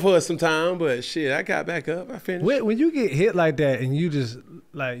stayed down for some time, but shit, I got back up. I finished. When you get hit like that and you just,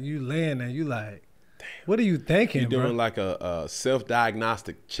 like, you laying there, you like, damn, what are you thinking, You're doing like a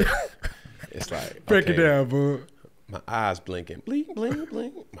self-diagnostic check. It's like, break it down, bro. My eyes blinking. Blink, blink,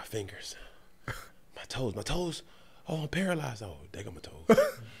 blink. My fingers. My toes. Oh, I'm paralyzed. Oh, there go my toes.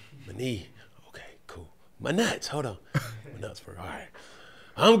 My knee. Okay, cool. My nuts. Hold on. My nuts for all right.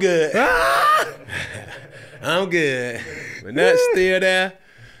 I'm good. I'm good. My nuts still there.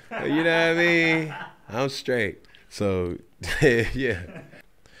 You know what I mean? I'm straight. So, yeah.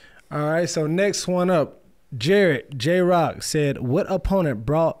 All right, so next one up. Jared J-Rock said, what opponent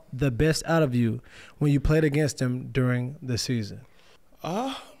brought the best out of you when you played against him during the season?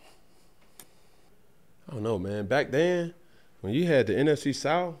 I don't know, man. Back then, when you had the NFC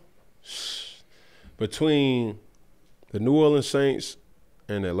South, between the New Orleans Saints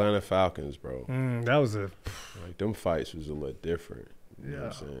and the Atlanta Falcons, bro. That was like them fights was a little different. You know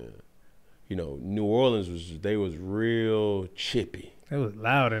what I'm saying? you know, New Orleans was real chippy. It was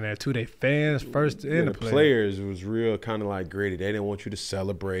loud in there too. They fans first in the players was real kind of like gritty. They didn't want you to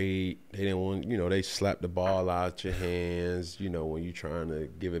celebrate. They didn't want, you know, they slapped the ball out your hands, you know, when you trying to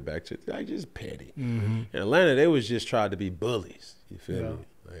give it back to, like, just petty. In Atlanta, they was just trying to be bullies. You feel me?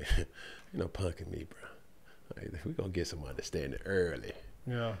 Like, you know, punking me, bro. Like, we gonna get some understanding early.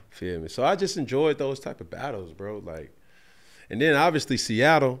 Yeah. Feel me? So I just enjoyed those type of battles, bro. Like, and then obviously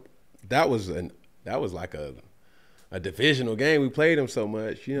Seattle, that was like a divisional game. We played them so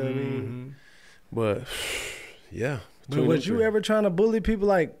much, you know what I mean? But yeah. But was you ever trying to bully people,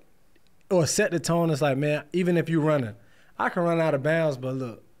 like, or set the tone? It's like, man, even if you running, I can run out of bounds, but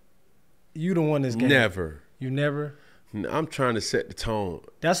look, you don't win this game. Never. You never? I'm trying to set the tone.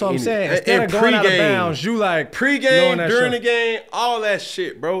 That's what I'm saying. Instead of going out of bounds, you like pre-game, during the game, all that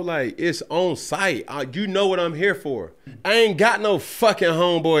shit, bro. Like, it's on site. You know what I'm here for. I ain't got no fucking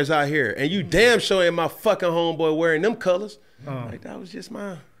homeboys out here, and you damn sure ain't my fucking homeboy wearing them colors. Like, that was just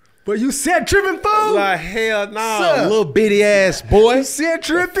mine. But you said tripping, fool? Like, hell nah, little bitty ass boy. You said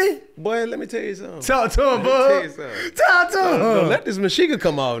tripping? Boy, let me tell you something. Talk to him, boy. Talk to him. Don't let this Mashiga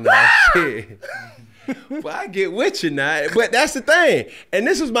come on now. Shit. But I get with you now. But that's the thing. And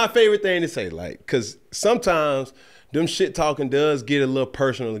this was my favorite thing to say, like, because sometimes them shit talking does get a little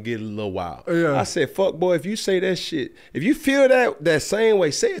personal and get a little wild. Yeah. I said, fuck, boy, if you say that shit, if you feel that same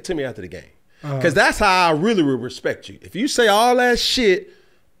way, say it to me after the game. Because that's how I really would respect you. If you say all that shit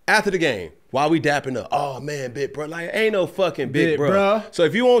after the game, while we dapping up, oh, man, big bro, like, ain't no fucking big bro. So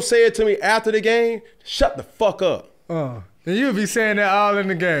if you won't say it to me after the game, shut the fuck up. And you'll be saying that all in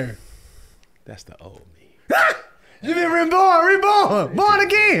the game. That's the old me. You been reborn, born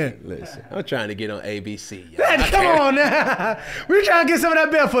again. Listen, I'm trying to get on ABC. Man, come on now. We trying to get some of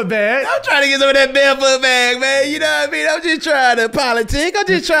that barefoot bag. I'm trying to get some of that barefoot bag, man. You know what I mean? I'm just trying to politic. I'm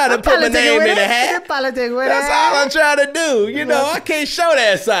just trying to put my name in the hat. That's all I'm trying to do. You know, I can't show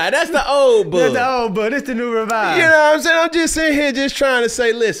that side. That's the old book. That's the old book. It's the new revive. You know what I'm saying? I'm just sitting here just trying to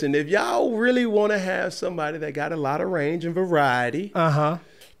say, listen, if y'all really want to have somebody that got a lot of range and variety.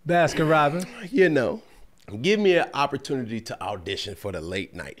 Baskin Robbins. You know, give me an opportunity to audition for the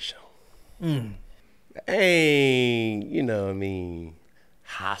late night show. Ain't, you know what I mean,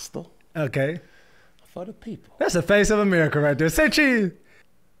 hostile. Okay. For the people. That's the face of America right there. Say cheese.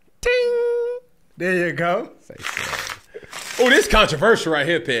 Ting. There you go. Oh, this controversial right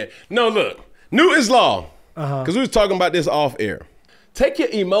here, Pat. No, look. Newton's law. Because we was talking about this off air. Take your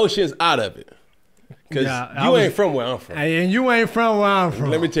emotions out of it. Because you ain't from where I'm from. And you ain't from where I'm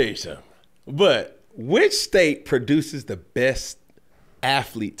from. Let me tell you something. But which state produces the best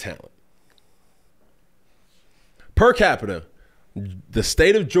athlete talent? Per capita, the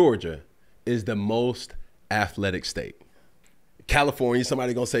state of Georgia is the most athletic state. California,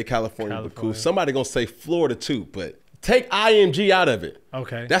 somebody gonna say California, but cool. Somebody gonna say Florida too, but take IMG out of it.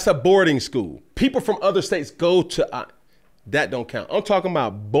 Okay. That's a boarding school. People from other states go to that don't count. I'm talking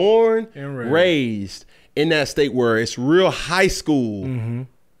about born and raised in that state where it's real high school.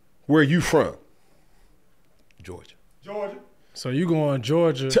 Where you from? Georgia. So you going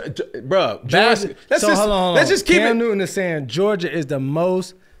Georgia. Bruh, let's just keep Cam Newton is saying Georgia is the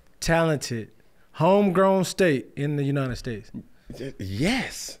most talented homegrown state in the United States.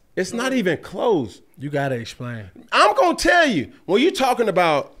 Yes. It's not even close. You got to explain. I'm going to tell you. When you're talking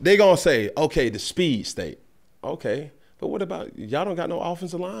about, they going to say, okay, the speed state. Okay. But what about, y'all don't got no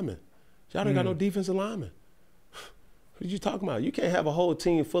offensive linemen. Y'all don't got no defensive linemen. What are you talking about? You can't have a whole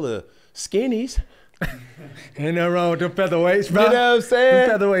team full of skinnies. Ain't nothing wrong with them featherweights, bro. You know what I'm saying?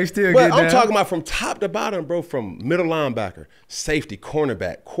 Them featherweights still but get I'm down. talking about from top to bottom, bro, from middle linebacker, safety,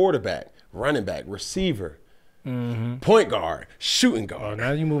 cornerback, quarterback, running back, receiver, point guard, shooting guard. Oh,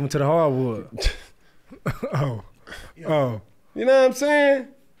 now you moving to the hardwood. Oh. You know what I'm saying?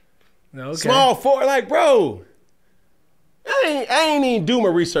 Okay. Small forward, like, bro, I ain't even do my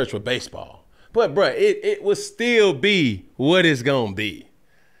research with baseball. But, bro, it will still be what it's going to be.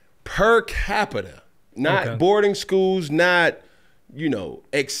 Per capita. Not boarding schools, not, you know,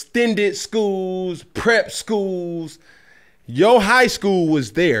 extended schools, prep schools. Your high school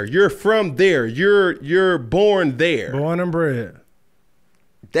was there. You're from there. You're born there. Born and bred.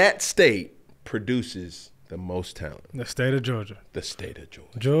 That state produces the most talent. The state of Georgia. The state of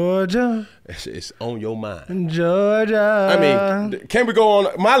Georgia. Georgia. It's on your mind. Georgia. I mean, can we go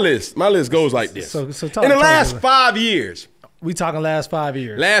on? My list goes like this. So in the last 5 years. We talking last 5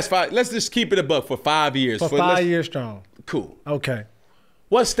 years. Last 5. Let's just keep it a buck for 5 years. For 5 years strong. Cool. Okay.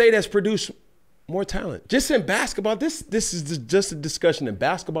 What state has produced more talent? Just in basketball. This is just a discussion in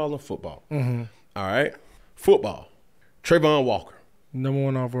basketball and football. All right. Football. Trayvon Walker.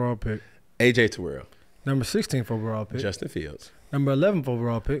 #1 overall pick. AJ Terrell. Number 16th overall pick. Justin Fields. Number 11th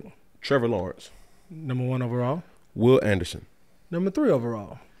overall pick. Trevor Lawrence. Number 1 overall. Will Anderson. Number 3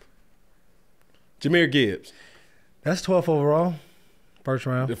 overall. Jahmyr Gibbs. That's 12th overall. First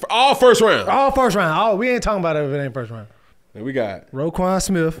round. All first round. All first round. Oh, we ain't talking about it if it ain't first round. And we got Roquan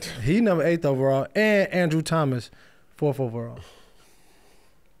Smith. He number 8th overall. And Andrew Thomas, 4th overall.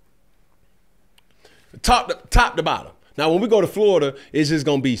 top to bottom. Now, when we go to Florida, it's just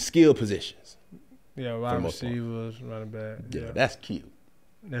going to be skill positions. Yeah, wide receivers, running back. Yeah, that's cute.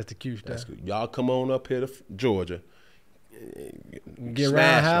 That's the cute stuff. That's good. Y'all come on up here to Georgia. Get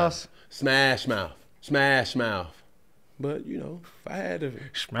roundhouse. Smash mouth. Smash mouth. But, you know, if I had to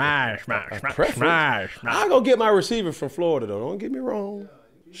smash, I'll go get my receiver from Florida, though. Don't get me wrong.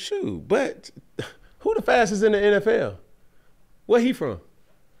 Shoot. But who the fastest in the NFL? Where he from?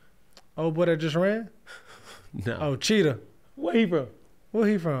 Oh, boy that just ran? No. Oh, Cheetah. Where he from? Where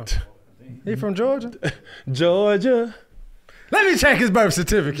he from? He from Georgia? Georgia. Let me check his birth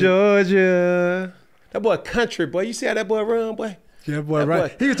certificate. Georgia. That boy country, boy. You see how that boy run, boy? Yeah, boy,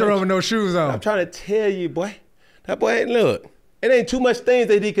 right. He used to run with no shoes on. I'm trying to tell you, boy. That boy, look, it ain't too much things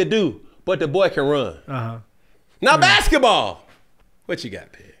that he could do, but the boy can run. Uh-huh. Now basketball. What you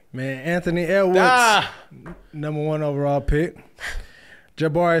got, Pig? Man, Anthony Edwards, number 1 overall pick.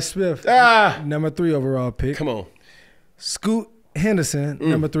 Jabari Smith, number 3 overall pick. Come on. Scoot Henderson,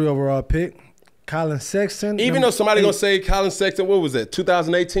 number 3 overall pick. Colin Sexton. Even though somebody going to say Colin Sexton, what was that,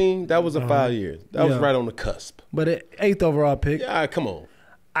 2018? That was a 5 years. That was right on the cusp. But an 8th overall pick. Yeah, come on.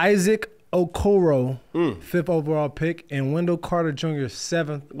 Isaac Okoro, 5th overall pick, and Wendell Carter Jr.,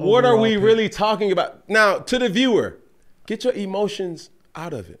 7th What are we pick. really talking about? Now, to the viewer, get your emotions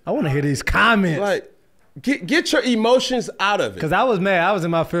out of it. I want to hear these comments. Like, get your emotions out of it. Because I was mad. I was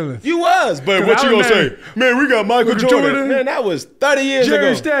in my feelings. You was, but what you going to say? Man, we got Michael Jordan. Man, that was 30 years Jerry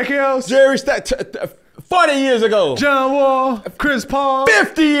ago. Stackhouse. Jerry 40 years ago. John Wall. Chris Paul.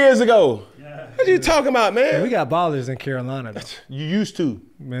 50 years ago. What you talking about, man? Yeah, we got ballers in Carolina, though. You used to.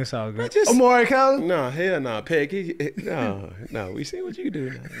 Man, it's all good. Amari Collins? No, hell no. Peggy. No. We see what you do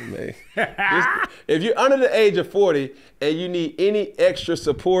now, man. If you're under the age of 40 and you need any extra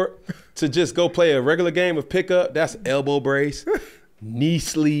support to just go play a regular game of pickup, that's elbow brace, knee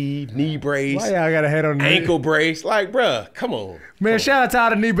sleeve, knee brace. Why y'all got a head on the ankle brace? Like, bruh, come on. Man, shout out to all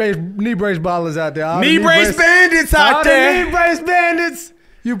the knee brace ballers out there. Knee brace bandits out there. All the knee brace bandits.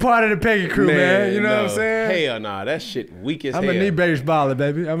 You part of the Peggy crew, man. You know what I'm saying? Hell nah, that shit weak as hell. I'm a knee brace baller,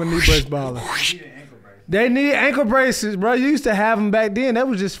 baby. I'm a knee brace baller. They need ankle braces, bro. You used to have them back then. That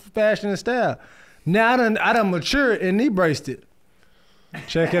was just fashion and style. Now I done matured and knee braced it.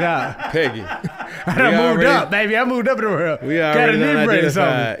 Check it out. Peggy. I done moved up, baby. I moved up in the world. We already got a knee brace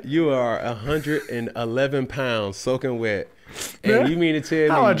on me. You are 111 pounds soaking wet. And you mean to tell me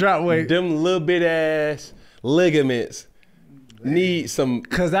how I drop weight? Them little bit ass ligaments need some.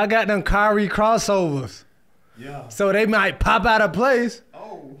 Cause I got them Kyrie crossovers. Yeah. So they might pop out of place.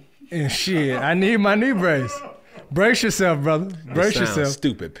 Oh. And shit, I need my knee brace. Brace yourself, brother. Brace yourself.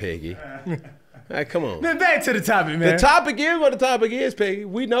 Stupid, Peggy. Right, come on. Then back to the topic, man. The topic is what the topic is, Peggy.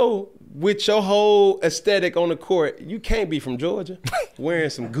 We know with your whole aesthetic on the court, you can't be from Georgia wearing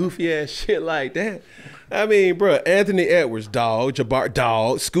some goofy ass shit like that. I mean, bro, Anthony Edwards, dog. Jabbar,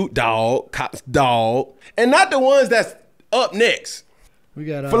 dog. Scoot, dog. Cops, dog. And not the ones that's up next. We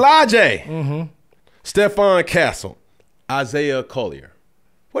got Falaje, Stephon Castle, Isaiah Collier.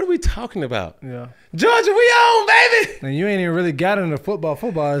 What are we talking about? Yeah. Georgia, we on, baby. And you ain't even really got into football.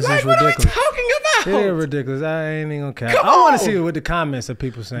 Football is like, just what ridiculous. What are we talking about? It is ridiculous. I ain't even gonna cap. Come I want to on. see what the comments of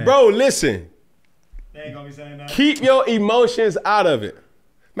people saying. Bro, listen. They ain't gonna be saying that. Keep your emotions out of it.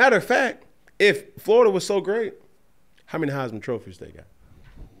 Matter of fact, if Florida was so great, how many Heisman trophies they got?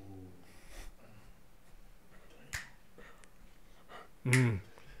 Come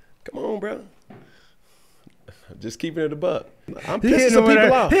on, bro. Just keeping it a buck. I'm pissing some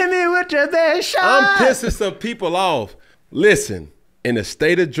people off. Hit me with your best shot. I'm pissing some people off. Listen, in the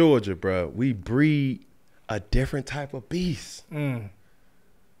state of Georgia, bro, we breed a different type of beast. Them,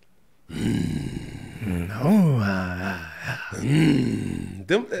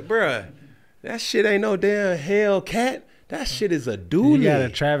 bro, that shit ain't no damn Hellcat. That shit is a dude. You got a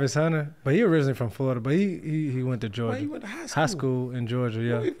Travis Hunter, but he originally from Florida, but he went to Georgia. Well, he went to high school in Georgia,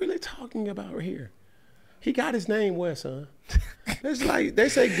 yeah. What are we really talking about right here? He got his name where, son? It's like they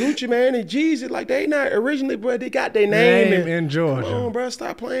say Gucci, man, and Jeezy. Like they not originally, bro. They got their name in Georgia. Come on, bro.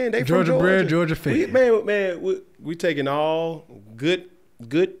 Stop playing. They Georgia from Georgia. bred, Georgia fit. We taking all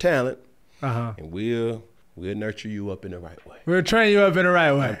good talent, and we'll nurture you up in the right way. We'll train you up in the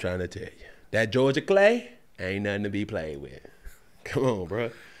right way. I'm trying to tell you that Georgia clay ain't nothing to be played with. Come on,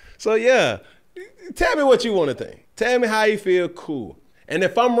 bro. So yeah, tell me what you want to think. Tell me how you feel. Cool. And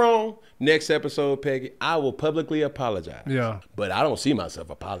if I'm wrong, next episode, Peggy, I will publicly apologize. Yeah. But I don't see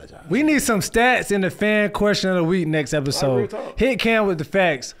myself apologize. We need some stats in the fan question of the week next episode. Hit Cam with the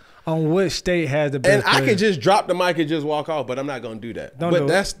facts on which state has the best And I players. can just drop the mic and just walk off, but I'm not gonna do that. Don't do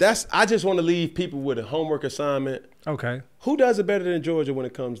it. That's I just want to leave people with a homework assignment. Okay. Who does it better than Georgia when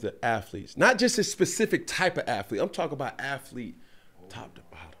it comes to athletes? Not just a specific type of athlete. I'm talking about athlete top to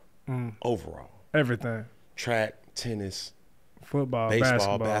bottom, overall. Everything. Track, tennis, Football,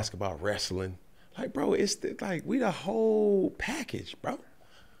 baseball, basketball, wrestling. Like, bro, like we the whole package, bro.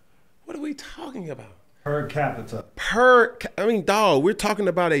 What are we talking about? Per capita. I mean, dog, we're talking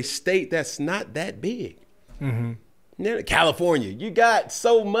about a state that's not that big. Mm-hmm. California, you got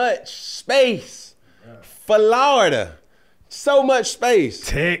so much space. Yeah. Florida, so much space.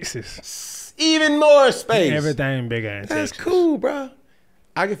 Texas, even more space. Everything bigger in Texas. That's cool, bro.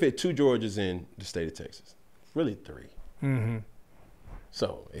 I can fit 2 Georgias in the state of Texas. Really 3. Mm-hmm.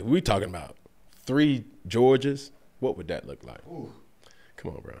 So if we talking about 3 Georgias, what would that look like? Ooh.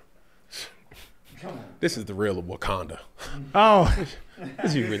 Come on, bro. Come on. This is the real Wakanda. Oh. What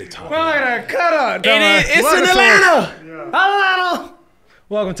is you really talking about? Cut up. It's in Atlanta. Atlanta.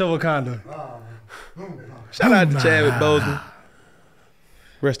 Welcome to Wakanda. Shout out to Chadwick Boseman.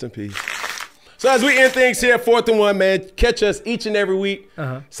 Rest in peace. So as we end things here, 4th and 1, man, catch us each and every week.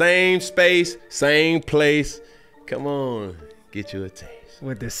 Same space, same place. Come on, get you a taste.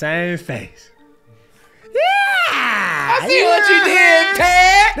 With the same face. I see what you did,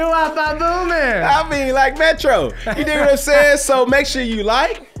 Ted. Do I booming? I mean, like Metro. You dig what I'm saying? So make sure you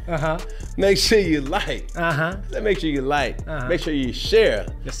like. Make sure you like. Make sure you like. Make sure you share.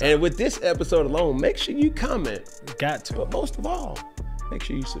 Yes, and with this episode alone, make sure you comment. Got to. But most of all, make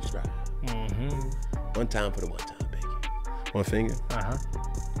sure you subscribe. One time for the one time, baby. One finger.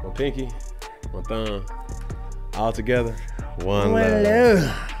 One pinky. One thumb. All together. One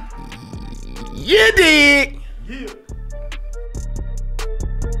love. You dig? Yeah.